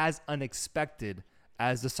think it's as unexpected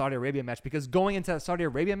as the Saudi Arabia match, because going into that Saudi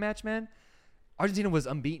Arabia match, man, Argentina was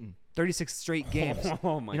unbeaten, 36 straight games.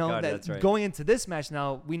 Oh my God, that's right. Going into this match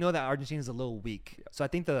now, we know that Argentina is a little weak. Yeah. So I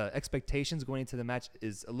think the expectations going into the match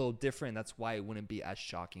is a little different. That's why it wouldn't be as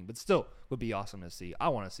shocking, but still would be awesome to see. I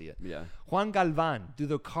want to see it. Yeah. Juan Galvan, do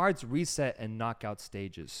the cards reset in knockout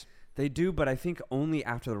stages? They do, but I think only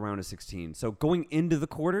after the round of 16. So going into the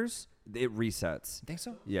quarters, it resets. You think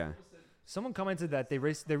so? Yeah. Someone commented that they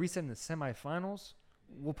reset in the semifinals.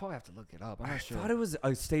 We'll probably have to look it up. I'm not sure. I thought it was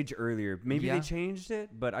a stage earlier. Maybe Yeah. they changed it,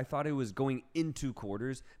 but I thought it was going into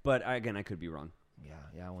quarters. But again, I could be wrong.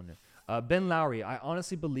 Yeah, I wonder. Ben Lowry, I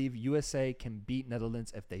honestly believe USA can beat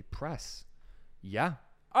Netherlands if they press. Yeah.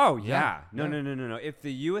 Oh, Yeah. yeah. No. If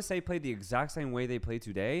the USA played the exact same way they play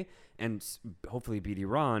today and hopefully beat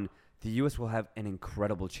Iran, the US will have an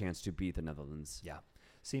incredible chance to beat the Netherlands. Yeah.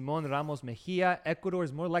 Simon Ramos Mejia, Ecuador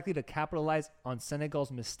is more likely to capitalize on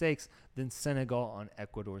Senegal's mistakes than Senegal on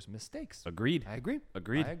Ecuador's mistakes. Agreed. I agree.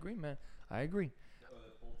 Agreed. I agree, man. I agree.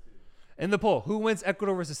 In the poll, who wins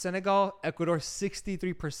Ecuador versus Senegal? Ecuador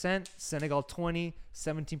 63%, Senegal 20%,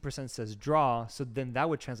 17% says draw. So then that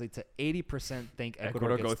would translate to 80% think Ecuador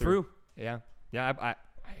gets go through. through. Yeah.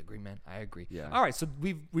 I agree, man. I agree. Yeah. All right, so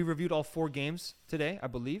we reviewed all 4 games today, I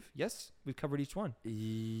believe. Yes, we've covered each one.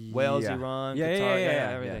 Wales, Yeah. Iran, Yeah, Qatar, yeah,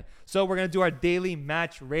 everything. yeah. So we're gonna do our daily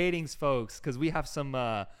match ratings, folks, because we have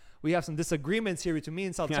some disagreements here between me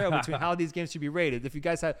and Saltero between how these games should be rated. If you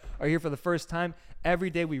guys are here for the first time,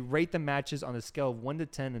 every day we rate the matches on a scale of 1 to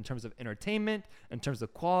 10 in terms of entertainment, in terms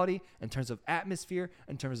of quality, in terms of atmosphere,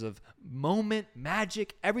 in terms of moment,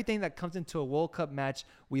 magic, everything that comes into a World Cup match.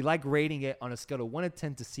 We like rating it on a scale of 1 to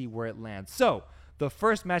 10 to see where it lands. So the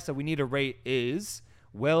first match that we need to rate is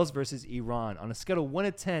Wales versus Iran. On a scale of 1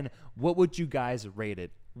 to 10, what would you guys rate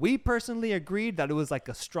it? We personally agreed that it was like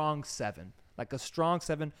a strong 7. Like a strong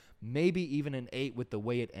 7, maybe even an 8 with the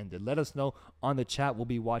way it ended. Let us know on the chat. We'll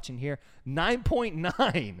be watching here.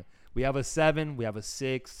 9.9. We have a 7. We have a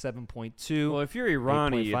 6, 7.2. Well, if you're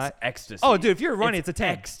Irani, 8.5. it's ecstasy. Oh, dude, if you're Irani, it's a 10.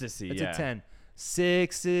 Ecstasy, It's yeah. a 10.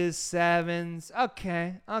 6s, 7s.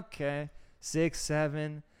 Okay. 6,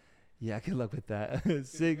 7. Yeah, good luck with that.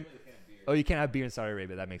 6. Oh, you can't have beer in Saudi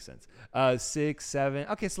Arabia. That makes sense. 6, 7.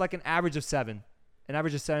 Okay, so like an average of 7. An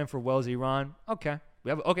average of 7 for Wales, Iran. Okay. We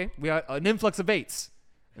have an influx of 8s.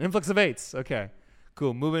 Okay.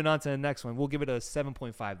 Cool. Moving on to the next one. We'll give it a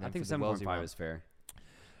 7.5 then. I think for the Wales, 7.5 Iran. is fair.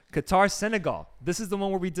 Qatar, Senegal. This is the one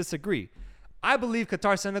where we disagree. I believe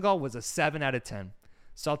Qatar, Senegal was a 7 out of 10.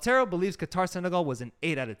 Saltero believes Qatar, Senegal was an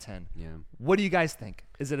 8 out of 10. Yeah. What do you guys think?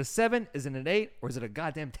 Is it a 7? Is it an 8? Or is it a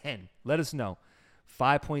goddamn 10? Let us know.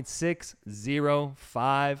 5.6, 0,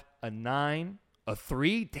 5, a 9, a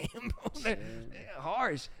 3. Damn, they're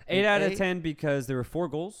harsh. 8 out of 10 because there were 4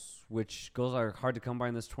 goals, which goals are hard to come by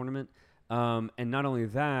in this tournament. And not only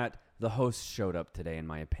that, the hosts showed up today, in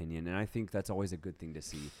my opinion, and I think that's always a good thing to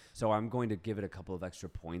see. So I'm going to give it a couple of extra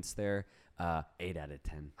points there. 8 out of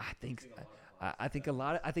 10. I think a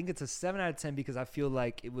lot. I think it's a 7 out of 10 because I feel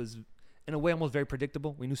like it was, in a way, almost very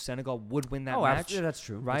predictable. We knew Senegal would win that match. Yeah, that's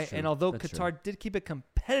true. Right? That's true. And although That's Qatar true. did keep it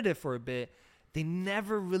competitive for a bit, they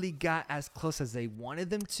never really got as close as they wanted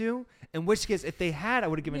them to. In which case, if they had, I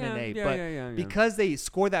would have given an 8. But because they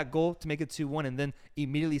scored that goal to make it 2-1, and then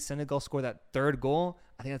immediately Senegal scored that third goal,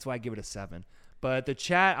 I think that's why I give it a 7. But the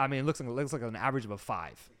chat, I mean, it looks like an average of a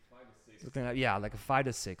 5. Like a 5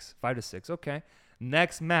 to 6. 5 to 6. Okay.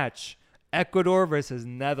 Next match, Ecuador versus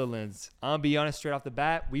Netherlands. I'll be honest, straight off the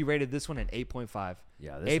bat, we rated this one an 8.5.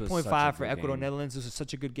 Yeah, this was 8.5 such a for good Ecuador, game. Netherlands. This is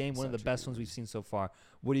such a good game. One of the best ones we've seen so far.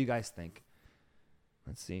 What do you guys think?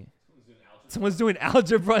 Let's see. Someone's doing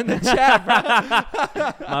algebra in the chat,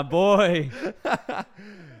 bro. My boy.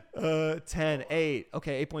 10, 8.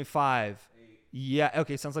 Okay, 8.5. Yeah,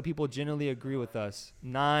 okay. Sounds like people generally agree with us.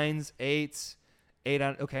 9s, 8s, 8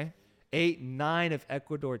 out. Okay. 8, 9 if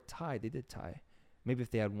Ecuador tied. They did tie. Maybe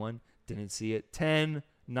if they had 1, didn't see it. 10,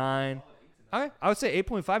 9. Okay, I would say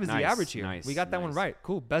 8.5 is the average here. We got that one right.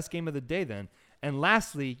 Cool. Best game of the day then. And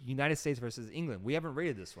lastly, United States versus England. We haven't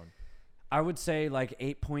rated this one. I would say like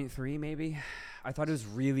 8.3 maybe. I thought it was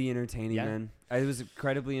really entertaining, man. It was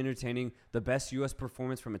incredibly entertaining. The best U.S.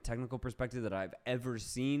 performance from a technical perspective that I've ever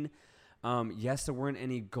seen. Yes, there weren't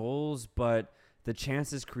any goals, but the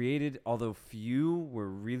chances created, although few, were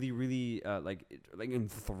really, really like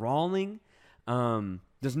enthralling.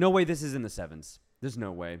 There's no way this is in the sevens. There's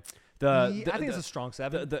no way. I think it's a strong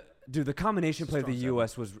 7. The combination play of the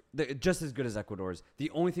U.S. was just as good as Ecuador's. The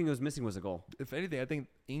only thing that was missing was a goal. If anything, I think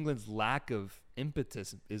England's lack of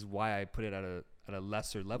impetus is why I put it at a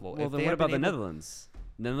lesser level. Well, then what about the Netherlands?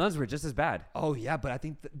 The Netherlands were just as bad. Oh, yeah, but I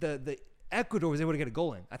think the Ecuador was able to get a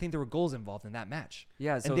goal in. I think there were goals involved in that match.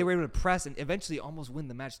 Yeah, and they were able to press and eventually almost win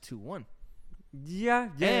the match 2-1. Yeah.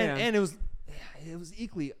 And it was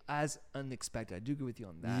equally as unexpected. I do agree with you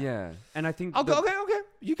on that. Yeah, and I think Okay.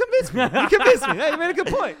 You convinced me. Hey, you made a good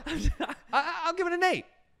point. I'll give it an 8.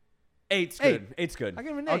 8's good. 8's good. I'll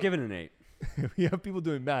give it an 8. I'll give it an 8. We have people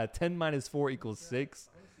doing math. 10 minus 4 equals 6.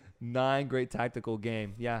 9, great tactical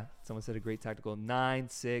game. Yeah, someone said a great tactical. 9,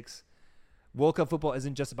 6. World Cup football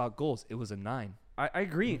isn't just about goals. It was a 9. I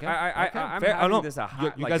agree. Okay. I'm fair. having this a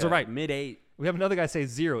high, you guys are right. Mid-8. We have another guy say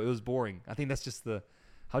 0. It was boring. I think that's just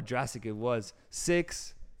how drastic it was.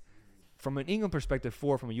 6. From an England perspective,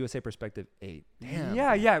 4. From a USA perspective, 8. Damn.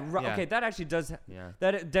 Yeah. Okay, that actually does. Yeah.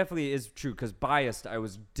 That definitely is true because biased, I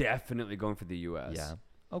was definitely going for the U.S. Yeah.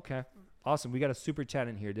 Okay. Awesome. We got a super chat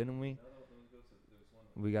in here, didn't we?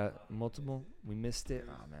 We got multiple. We missed it.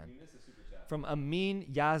 Oh, man. From Amin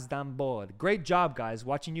Yazdambod. Great job, guys.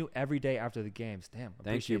 Watching you every day after the games. Damn.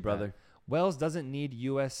 Thank you, brother. That. Wales doesn't need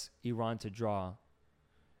U.S.-Iran to draw.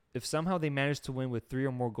 If somehow they manage to win with 3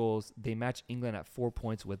 or more goals, they match England at 4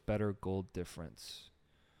 points with better goal difference.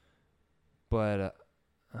 But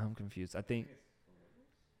I'm confused. I think,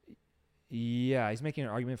 yeah, he's making an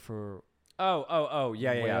argument for yeah.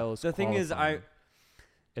 Wales. The thing is,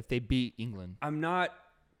 if they beat England, I'm not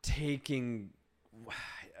taking.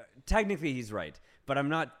 Technically, he's right, but I'm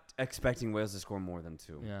not expecting Wales to score more than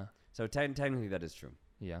 2. Yeah. So technically, that is true.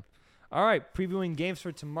 Yeah. All right, previewing games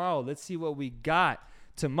for tomorrow. Let's see what we got.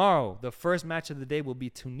 Tomorrow, the first match of the day will be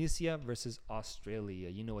Tunisia versus Australia.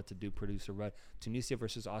 You know what to do, producer Rudd. Tunisia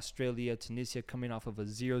versus Australia. Tunisia coming off of a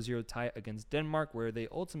 0-0 tie against Denmark, where they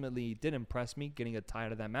ultimately did impress me, getting a tie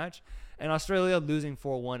out of that match. And Australia losing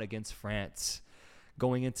 4-1 against France.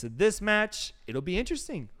 Going into this match, it'll be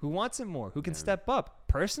interesting. Who wants it more? Who can step up?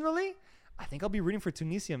 Personally, I think I'll be rooting for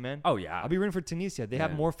Tunisia, man. Oh, yeah. I'll be rooting for Tunisia. They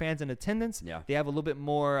have more fans in attendance. Yeah. They have a little bit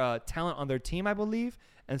more talent on their team, I believe.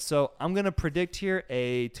 And so I'm going to predict here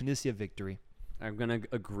a Tunisia victory. I'm going to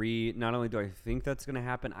agree. Not only do I think that's going to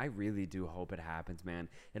happen, I really do hope it happens, man.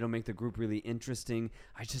 It'll make the group really interesting.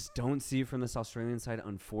 I just don't see it from this Australian side,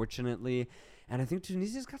 unfortunately. And I think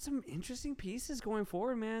Tunisia's got some interesting pieces going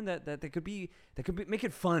forward, man, that they could make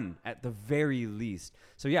it fun at the very least.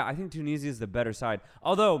 So, yeah, I think Tunisia is the better side.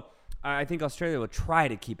 Although, I think Australia will try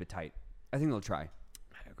to keep it tight. I think they'll try.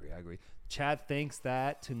 I agree. Chad thinks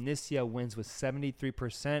that Tunisia wins with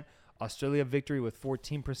 73%, Australia victory with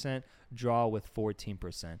 14%, draw with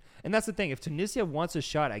 14%. And that's the thing. If Tunisia wants a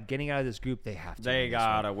shot at getting out of this group, they have to. They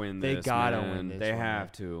gotta win this. They gotta win this. They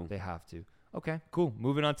have to. They have to. Okay, cool.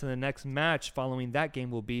 Moving on to the next match. Following that game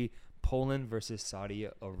will be Poland versus Saudi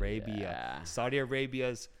Arabia. Yeah. Saudi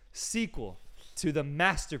Arabia's sequel to the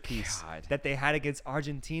masterpiece that they had against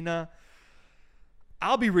Argentina.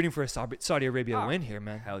 I'll be rooting for a Saudi Arabia win here,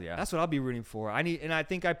 man. Hell yeah. That's what I'll be rooting for. And I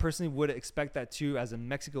think I personally would expect that too. As a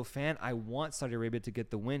Mexico fan, I want Saudi Arabia to get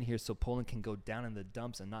the win here so Poland can go down in the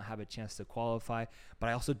dumps and not have a chance to qualify. But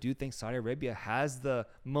I also do think Saudi Arabia has the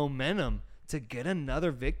momentum to get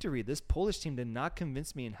another victory. This Polish team did not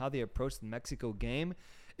convince me in how they approached the Mexico game.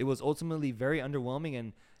 It was ultimately very underwhelming,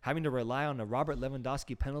 and having to rely on a Robert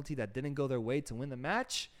Lewandowski penalty that didn't go their way to win the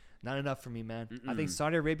match, not enough for me, man. I think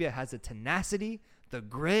Saudi Arabia has the tenacity, the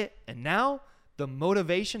grit, and now the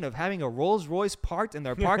motivation of having a Rolls Royce parked in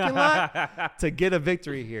their parking lot to get a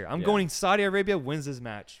victory here. I'm going Saudi Arabia wins this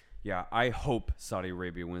match. Yeah, I hope Saudi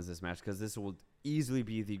Arabia wins this match because this will easily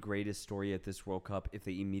be the greatest story at this World Cup if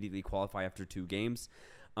they immediately qualify after 2 games.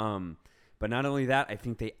 But not only that, I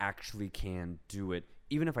think they actually can do it.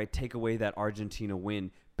 Even if I take away that Argentina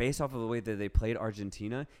win, based off of the way that they played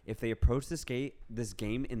Argentina, if they approach this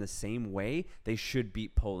game in the same way, they should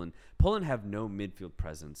beat Poland. Poland have no midfield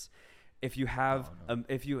presence. If you have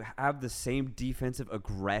the same defensive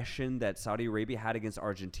aggression that Saudi Arabia had against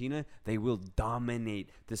Argentina, they will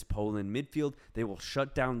dominate this Poland midfield. They will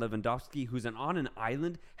shut down Lewandowski, who's on an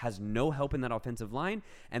island, has no help in that offensive line,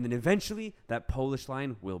 and then eventually that Polish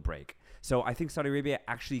line will break. So I think Saudi Arabia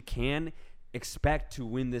actually can expect to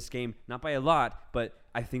win this game, not by a lot, but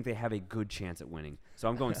I think they have a good chance at winning. So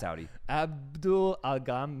I'm going Saudi. Abdul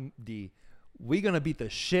Al-Ghamdi. We're going to beat the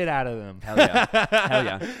shit out of them. Hell yeah. Hell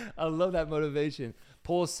yeah. I love that motivation.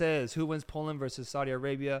 Poll says, who wins Poland versus Saudi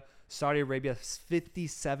Arabia? Saudi Arabia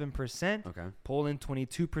 57%. Okay. Poland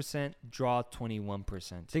 22%. Draw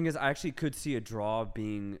 21%. Thing is, I actually could see a draw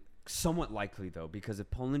being somewhat likely, though, because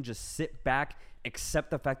if Poland just sit back,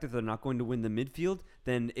 accept the fact that they're not going to win the midfield,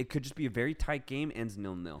 then it could just be a very tight game, ends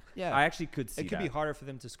 0-0. Yeah. I actually could see It could that. be harder for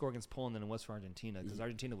them to score against Poland than it was for Argentina because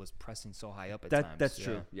Argentina was pressing so high up at times. That's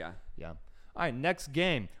true. Yeah. Yeah. All right, next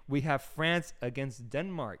game. We have France against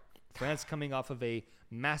Denmark. France coming off of a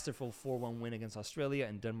masterful 4-1 win against Australia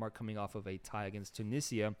and Denmark coming off of a tie against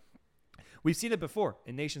Tunisia. We've seen it before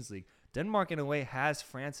in Nations League. Denmark, in a way, has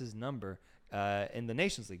France's number in the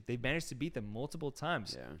Nations League. They've managed to beat them multiple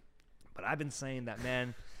times. Yeah. But I've been saying that,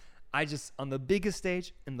 man, on the biggest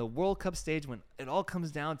stage, in the World Cup stage, when it all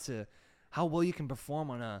comes down to how well you can perform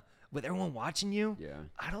with everyone watching you,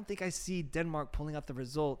 I don't think I see Denmark pulling out the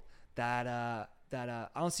result I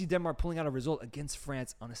don't see Denmark pulling out a result against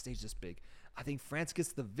France on a stage this big. I think France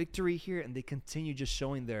gets the victory here, and they continue just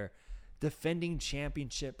showing their defending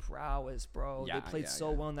championship prowess, bro. They played so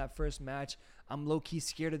well in that first match. I'm low-key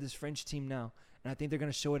scared of this French team now, and I think they're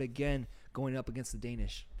going to show it again going up against the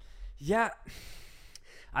Danish. Yeah.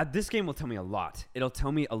 This game will tell me a lot. It'll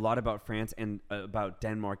tell me a lot about France and about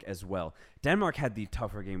Denmark as well. Denmark had the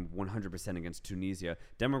tougher game 100% against Tunisia.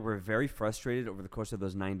 Denmark were very frustrated over the course of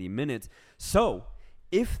those 90 minutes. So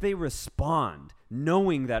if they respond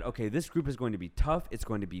knowing that, okay, this group is going to be tough, it's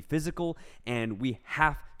going to be physical, and we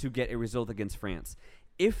have to get a result against France.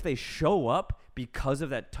 If they show up because of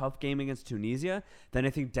that tough game against Tunisia, then I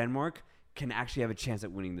think Denmark can actually have a chance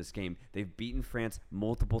at winning this game. They've beaten France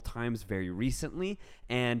multiple times very recently,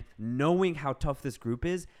 and knowing how tough this group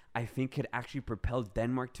is, I think could actually propel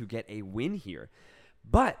Denmark to get a win here.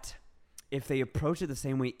 But if they approach it the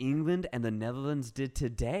same way England and the Netherlands did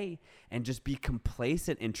today and just be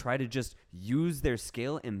complacent and try to just use their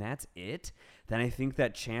skill and that's it, then I think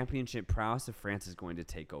that championship prowess of France is going to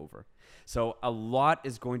take over. So a lot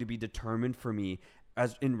is going to be determined for me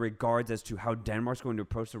as in regards as to how Denmark's going to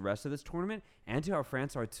approach the rest of this tournament and to how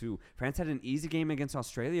France are too. France had an easy game against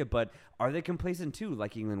Australia, but are they complacent too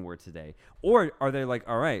like England were today? Or are they like,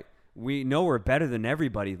 all right, we know we're better than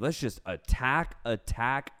everybody. Let's just attack,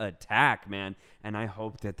 man. And I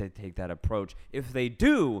hope that they take that approach. If they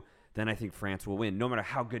do, then I think France will win, no matter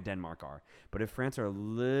how good Denmark are. But if France are a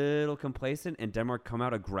little complacent and Denmark come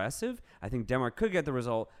out aggressive, I think Denmark could get the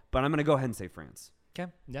result, but I'm going to go ahead and say France. Okay.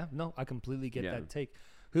 Yeah. No, I completely get that take.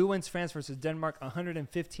 Who wins France versus Denmark?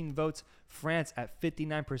 115 votes. France at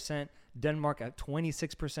 59%. Denmark at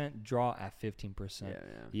 26%. Draw at 15%.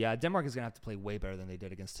 Yeah. Denmark is going to have to play way better than they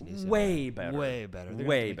did against Tunisia. Way better. They're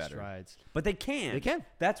way better. Strides. But they can. They can.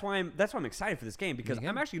 That's why I'm excited for this game because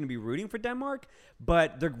I'm actually going to be rooting for Denmark,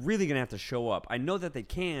 but they're really going to have to show up. I know that they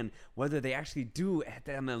can. Whether they actually do,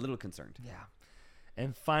 I'm a little concerned. Yeah.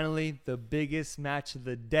 And finally, the biggest match of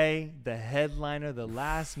the day, the headliner, the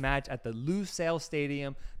last match at the Lusail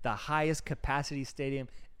Stadium, the highest capacity stadium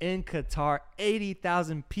in Qatar,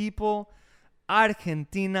 80,000 people.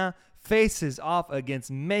 Argentina faces off against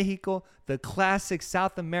Mexico, the classic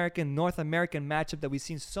South American, North American matchup that we've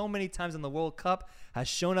seen so many times in the World Cup has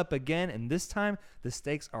shown up again, and this time the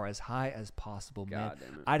stakes are as high as possible, man.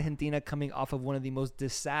 Argentina coming off of one of the most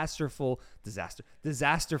disasterful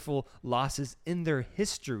losses in their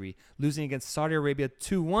history, losing against Saudi Arabia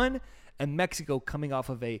 2-1, and Mexico coming off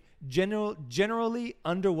of a generally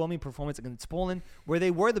underwhelming performance against Poland, where they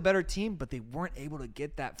were the better team, but they weren't able to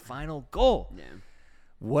get that final goal. Yeah.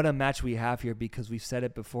 What a match we have here, because we've said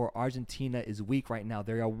it before. Argentina is weak right now.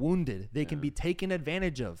 They are wounded. They can be taken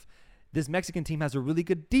advantage of. This Mexican team has a really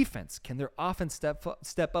good defense. Can their offense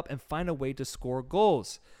step up and find a way to score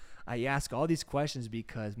goals? I ask all these questions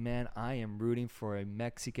because, man, I am rooting for a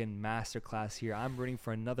Mexican masterclass here. I'm rooting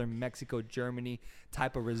for another Mexico-Germany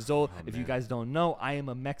type of result. If you guys don't know, I am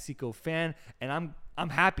a Mexico fan, and I'm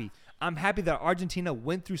happy. I'm happy that Argentina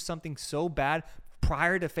went through something so bad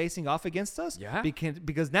prior to facing off against us. Yeah.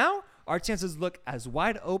 Because now our chances look as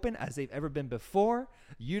wide open as they've ever been before.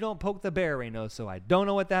 You don't poke the bear, Reno, so I don't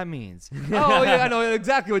know what that means. Oh, yeah, I know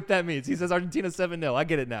exactly what that means. He says Argentina 7-0. I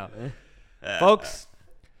get it now. Folks,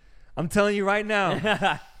 I'm telling you right now.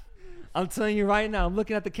 I'm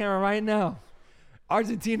looking at the camera right now.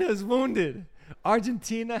 Argentina is wounded.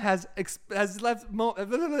 Argentina has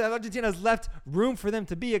left room for them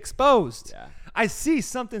to be exposed. Yeah. I see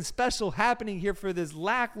something special happening here for this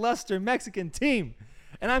lackluster Mexican team.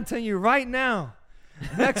 And I'm telling you right now,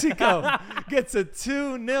 Mexico gets a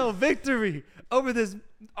 2-0 victory over this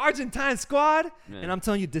Argentine squad. Man. And I'm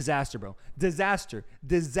telling you, disaster, bro. Disaster.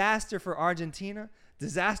 Disaster for Argentina.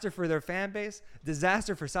 Disaster for their fan base.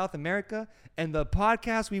 Disaster for South America. And the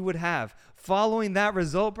podcast we would have following that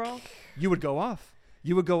result, bro, you would go off.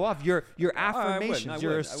 You would go off. Your affirmations,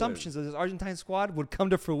 your assumptions of this Argentine squad would come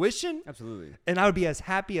to fruition. Absolutely. And I would be as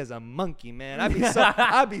happy as a monkey, man. I'd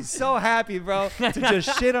be so happy, bro, to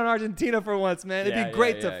just shit on Argentina for once, man. It'd be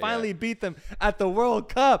great to finally beat them at the World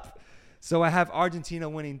Cup. So I have Argentina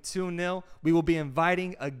winning 2-0. We will be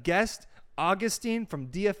inviting a guest, Augustine from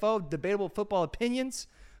DFO, Debatable Football Opinions,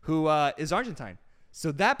 who is Argentine.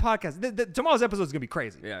 So that podcast, tomorrow's episode is going to be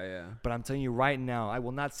crazy. Yeah. But I'm telling you right now, I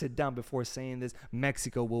will not sit down before saying this.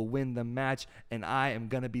 Mexico will win the match, and I am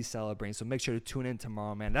going to be celebrating. So make sure to tune in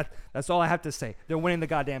tomorrow, man. That's all I have to say. They're winning the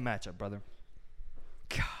goddamn matchup, brother.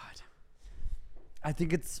 God. I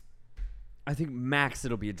think max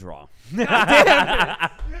it'll be a draw.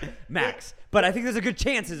 Max. But I think there's a good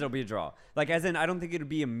chance it'll be a draw. Like, as in, I don't think it'll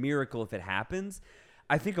be a miracle if it happens.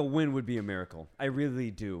 I think a win would be a miracle. I really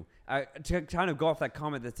do. To kind of go off that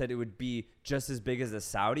comment that said it would be just as big as a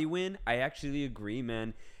Saudi win, I actually agree,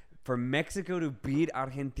 man. For Mexico to beat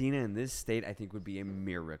Argentina in this state, I think would be a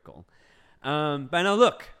miracle. But now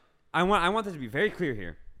look, I want this to be very clear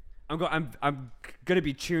here. I'm gonna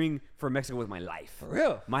be cheering for Mexico with my life. For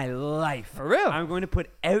real? My life. For real? I'm going to put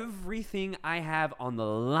everything I have on the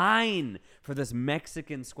line for this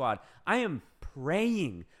Mexican squad. I am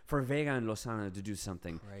praying for Vega and Lozano to do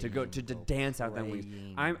something, to dance out that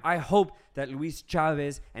wings. I hope that Luis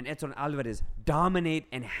Chavez and Edson Alvarez dominate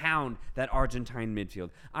and hound that Argentine midfield.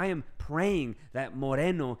 I am praying that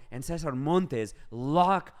Moreno and Cesar Montes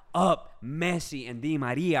lock up Messi and Di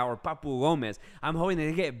Maria or Papu Gomez. I'm hoping that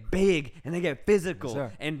they get big and they get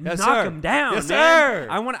physical and knock them down. Yes, man. sir.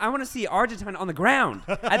 I want to see Argentina on the ground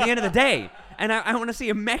at the end of the day. And I want to see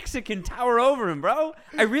a Mexican tower over him, bro.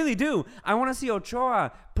 I really do. I want to see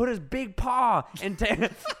Ochoa put his big paw and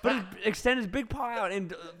extend his big paw out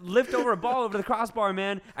and lift over a ball over the crossbar,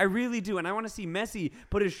 man. I really do. And I want to see Messi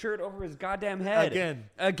put his shirt over his goddamn head.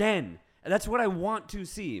 Again. That's what I want to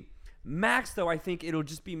see. Max, though, I think it'll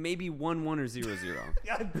just be maybe 1-1 or 0-0.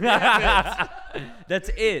 God damn it. That's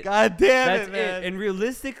it. God damn That's it, man. And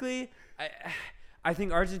realistically, I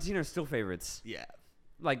think Argentina are still favorites. Yeah.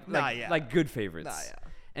 Like good favorites.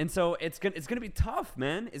 And so it's gonna be tough,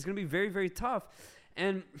 man. It's gonna be very, very tough.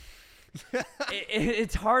 And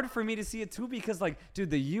it's hard for me to see it too because, like,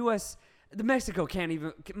 dude, Mexico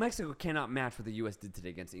cannot match what the U.S. did today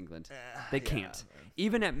against England. They can't.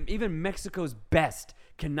 Even Mexico's best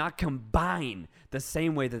cannot combine the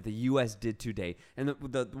same way that the U.S. did today. And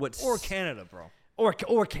or Canada, bro. Or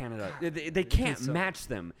Canada. They can't match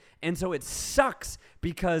them. And so it sucks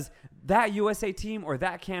because that USA team or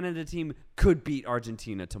that Canada team could beat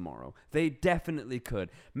Argentina tomorrow. They definitely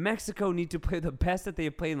could. Mexico need to play the best that they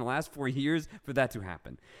have played in the last 4 years for that to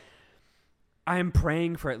happen. I am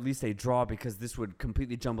praying for at least a draw because this would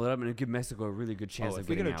completely jumble it up and it'd give Mexico a really good chance of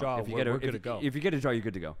getting out. If we get a draw, we're good to go. If you get a draw, you're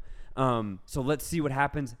good to go. So let's see what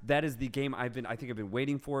happens. That is the game I think I've been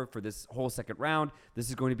waiting for this whole second round. This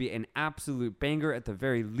is going to be an absolute banger at the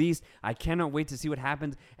very least. I cannot wait to see what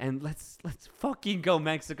happens. And let's fucking go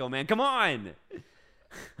Mexico, man. Come on.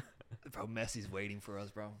 Bro, Messi's waiting for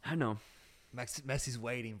us, bro. I know. Messi's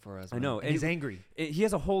waiting for us. I know. And he's angry. He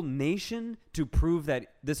has a whole nation to prove that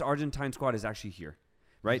this Argentine squad is actually here.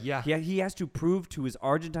 Right? Yeah. He has to prove to his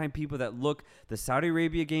Argentine people that, look, the Saudi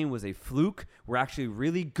Arabia game was a fluke. We're actually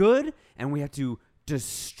really good, and we have to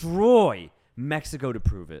destroy Mexico to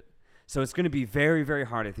prove it. So it's going to be very, very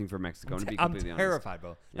hard, I think, for Mexico. I'm terrified,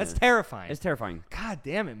 bro. That's terrifying. It's terrifying. God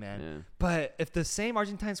damn it, man. Yeah. But if the same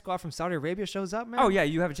Argentine squad from Saudi Arabia shows up, man. Oh, yeah,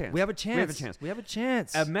 you have a chance. We have a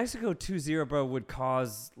chance. Mexico 2-0, bro, would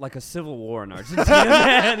cause like a civil war in Argentina,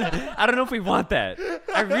 man. I don't know if we want that.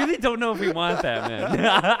 I really don't know if we want that,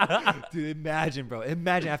 man. Dude, imagine, bro.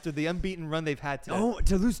 Imagine after the unbeaten run they've had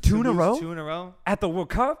to lose two in a row? 2 in a row? At the World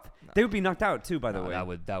Cup? They would be knocked out too, by the way.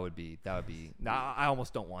 That would be. No, I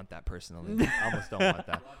almost don't want that personally. I almost don't want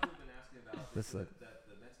that. A lot of people have been asking about that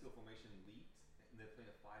the Mexico formation leaked, and they're playing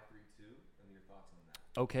a 5-3-2. And your thoughts on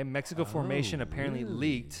that? Okay, Mexico formation apparently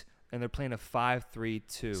leaked, and they're playing a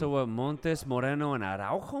 5-3-2. So Montes, Moreno, and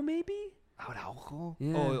Araujo, maybe? Araujo?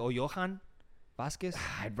 Yeah. Or Johan Vasquez?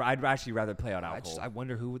 I'd actually rather play Araujo. I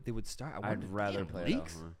wonder who they would start. I'd rather play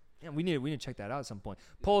leaks? Araujo. Yeah, we need to check that out at some point.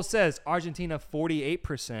 Poll says Argentina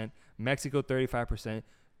 48%, Mexico 35%.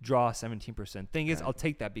 draw 17%. Thing is, Okay. I'll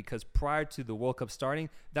take that because prior to the World Cup starting,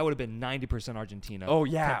 that would have been 90% Argentina. Oh,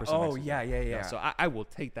 yeah. 10% Oh, Mexico. yeah. So I will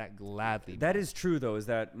take that gladly. That man. is true, though, is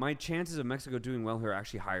that my chances of Mexico doing well here are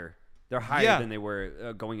actually higher. They're higher Yeah. than they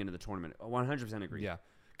were going into the tournament. 100% agree. Yeah.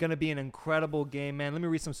 Gonna be an incredible game, man. Let me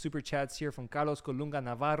read some super chats here from Carlos Colunga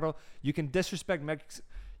Navarro. You can disrespect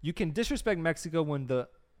Mexico when the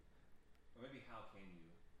Or maybe how can you?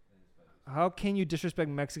 That's better. How can you disrespect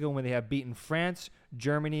Mexico when they have beaten France,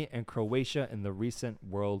 Germany, and Croatia in the recent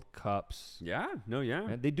World Cups? Yeah? No, yeah.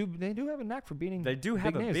 And they do have a knack for beating. They do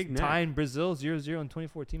have a names. big knack. Tying Brazil 0-0 in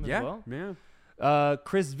 2014 Yeah, as well. yeah.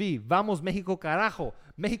 Chris V. Vamos Mexico carajo.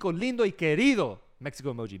 Mexico lindo y querido.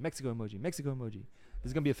 Mexico emoji. Mexico emoji. Mexico emoji. This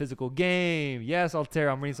is gonna be a physical game. Yes,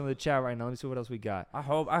 Altera. I'm reading some of the chat right now. Let me see what else we got. I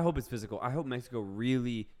hope it's physical. I hope Mexico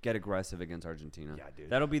really get aggressive against Argentina. Yeah, dude.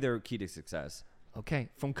 That'll be their key to success. Okay,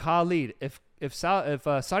 from Khalid. If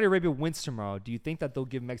Saudi Arabia wins tomorrow, do you think that they'll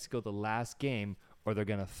give Mexico the last game, or they're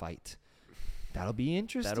gonna fight? That'll be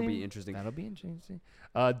interesting. That'll be interesting.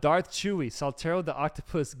 Darth Chewy, Saltero the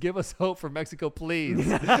Octopus, give us hope for Mexico, please.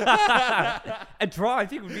 A draw, I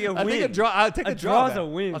think, would be a I win. think a draw. I'll take a draw. draw's man. a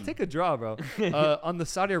win. I'll take a draw, bro. On the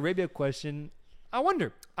Saudi Arabia question, I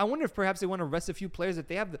wonder if perhaps they want to rest a few players if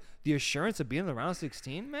they have the assurance of being in the round of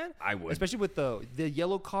 16, man. I would. Especially with the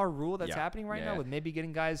yellow card rule that's Yeah, happening right now, yeah. with maybe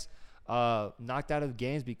getting guys knocked out of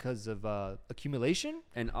games because of accumulation.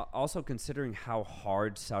 And also considering how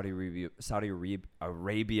hard Saudi Arabia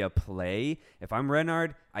play, if I'm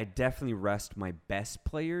Renard, I definitely rest my best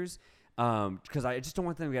players because I just don't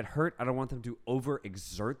want them to get hurt. I don't want them to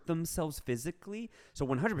overexert themselves physically. So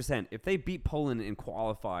 100%, if they beat Poland and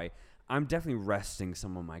qualify, I'm definitely resting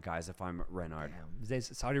some of my guys if I'm Renard.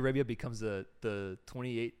 Saudi Arabia becomes the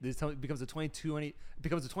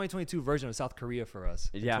 2022 version of South Korea for us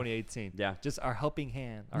in Yeah. 2018. Yeah. Just our helping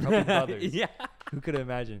hand, our helping brothers. Yeah. Who could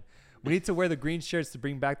imagine? We need to wear the green shirts to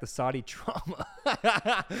bring back the Saudi trauma.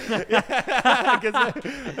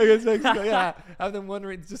 Against Mexico, yeah. Have them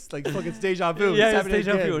wondering, it's just like fucking deja vu. Yeah, it's happening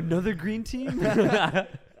deja vu. again. Another green team?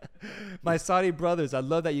 My Saudi brothers, I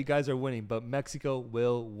love that you guys are winning, but Mexico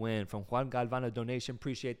will win. From Juan Galvano donation,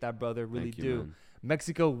 appreciate that, brother. Really Thank you, do. man.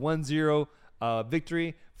 Mexico 1-0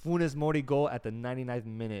 victory. Funes Mori goal at the 99th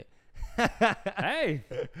minute. Hey,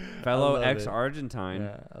 fellow love it. ex-Argentine.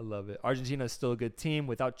 Yeah, I love it. Argentina is still a good team.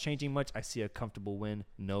 Without changing much, I see a comfortable win.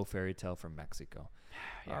 No fairy tale for Mexico.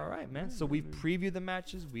 Yeah. All right, man. So we've previewed the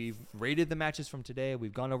matches. We've rated the matches from today.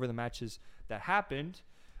 We've gone over the matches that happened.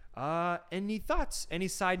 Any thoughts? Any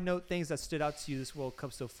side note things that stood out to you this World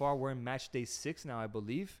Cup so far? We're in match day 6 now, I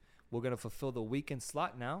believe. We're going to fulfill the weekend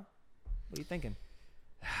slot now. What are you thinking?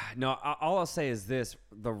 No, all I'll say is this.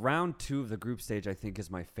 The round 2 of the group stage, I think,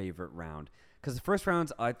 is my favorite round. Because the first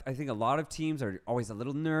rounds, I think a lot of teams are always a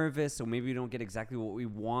little nervous, so maybe we don't get exactly what we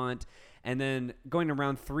want. And then going to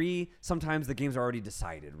round 3, sometimes the games are already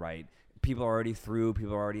decided, right? People are already through.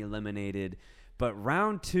 People are already eliminated. But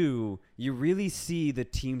round 2, you really see the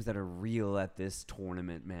teams that are real at this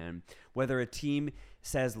tournament, man. Whether a team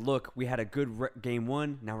says, look, we had a good game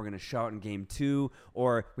 1, now we're going to show out in game 2,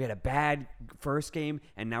 or we had a bad first game,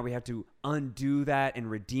 and now we have to undo that and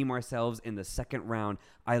redeem ourselves in the second round.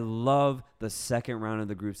 I love the second round of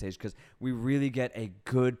the group stage because we really get a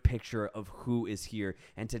good picture of who is here.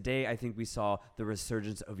 And today, I think we saw the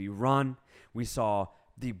resurgence of Iran. We saw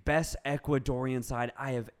the best Ecuadorian side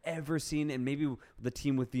I have ever seen, and maybe the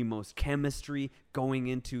team with the most chemistry going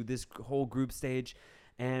into this whole group stage.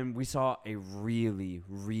 And we saw a really,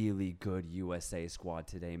 really good USA squad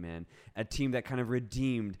today, man. A team that kind of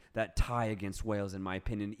redeemed that tie against Wales, in my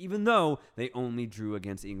opinion, even though they only drew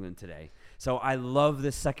against England today. So I love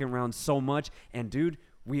this second round so much. And, dude,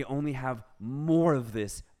 we only have more of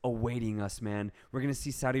this awaiting us, man. We're going to see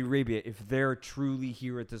Saudi Arabia if they're truly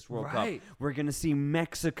here at this World Cup. We're going to see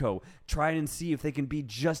Mexico try and see if they can be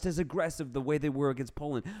just as aggressive the way they were against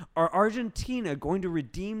Poland. Are Argentina going to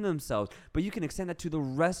redeem themselves? But you can extend that to the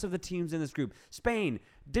rest of the teams in this group. Spain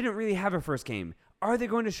didn't really have a first game. Are they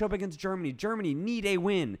going to show up against Germany? Germany need a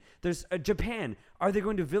win. There's Japan. Are they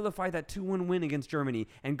going to vilify that 2-1 win against Germany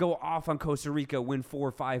and go off on Costa Rica, win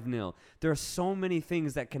 4-5-0? There are so many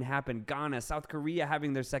things that can happen. Ghana, South Korea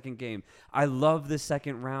having their second game. I love this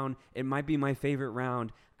second round. It might be my favorite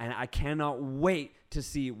round, and I cannot wait to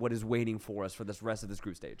see what is waiting for us for this rest of this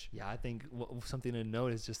group stage. Yeah, I think something to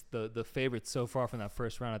note is just the favorites so far from that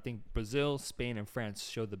first round. I think Brazil, Spain, and France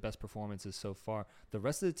showed the best performances so far. The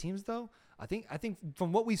rest of the teams, though, I think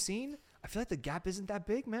from what we've seen, I feel like the gap isn't that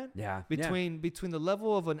big, man. Yeah. Between the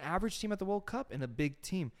level of an average team at the World Cup and a big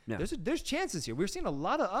team. Yeah. There's chances here. We're seeing a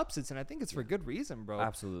lot of upsets, and I think it's for good reason, bro.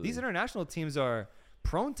 Absolutely. These international teams are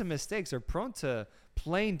prone to mistakes. They're prone to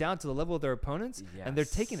playing down to the level of their opponents, and they're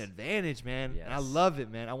taking advantage, man. And I love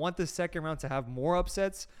it, man. I want this second round to have more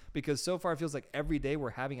upsets because so far it feels like every day we're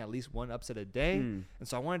having at least one upset a day. And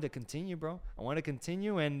so I wanted to continue, bro. I want to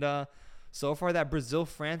continue, and so far that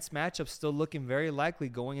Brazil-France matchup still looking very likely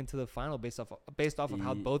going into the final based off of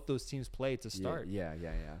how both those teams played to start.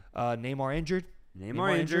 Neymar injured.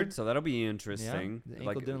 Neymar injured, so that'll be interesting. Yeah, the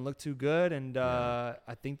ankle didn't look too good, and I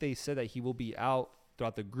think they said that he will be out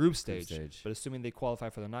throughout the group stage. But assuming they qualify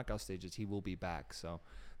for the knockout stages, he will be back. So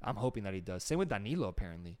I'm hoping that he does. Same with Danilo,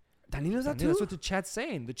 apparently. Danilo's out too? That's what the chat's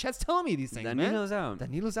saying. The chat's telling me these things, Danilo's out.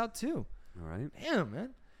 Danilo's out too. All right. Damn,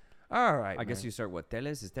 man. All right, I guess you start what?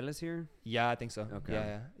 Teles? Is Teles here? Yeah, I think so.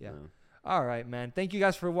 Okay. Yeah. All right, man. Thank you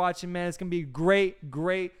guys for watching, man. It's going to be a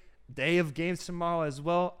great day of games tomorrow as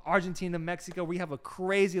well. Argentina, Mexico. We have a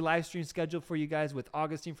crazy live stream scheduled for you guys with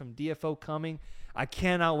Augustine from DFO coming. I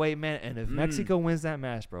cannot wait, man. And if Mexico wins that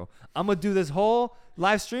match, bro, I'm going to do this whole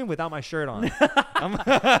live stream without my shirt on. Get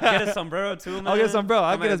a sombrero too, man. I'll get a sombrero.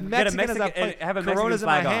 I'll get as Mexican as I have a Corona's Mexican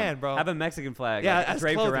flag in my on. hand, bro. Have a Mexican flag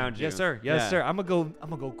draped clothing. around you. Yes, sir. Yes, sir. I'm going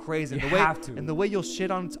to go crazy. You have to. And the way you'll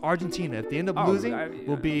shit on Argentina, if they end up losing,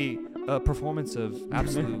 will be a performance of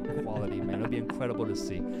absolute quality, man. It'll be incredible to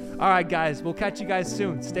see. All right, guys. We'll catch you guys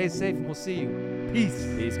soon. Stay safe, and we'll see you. Peace.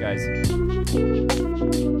 Peace, guys.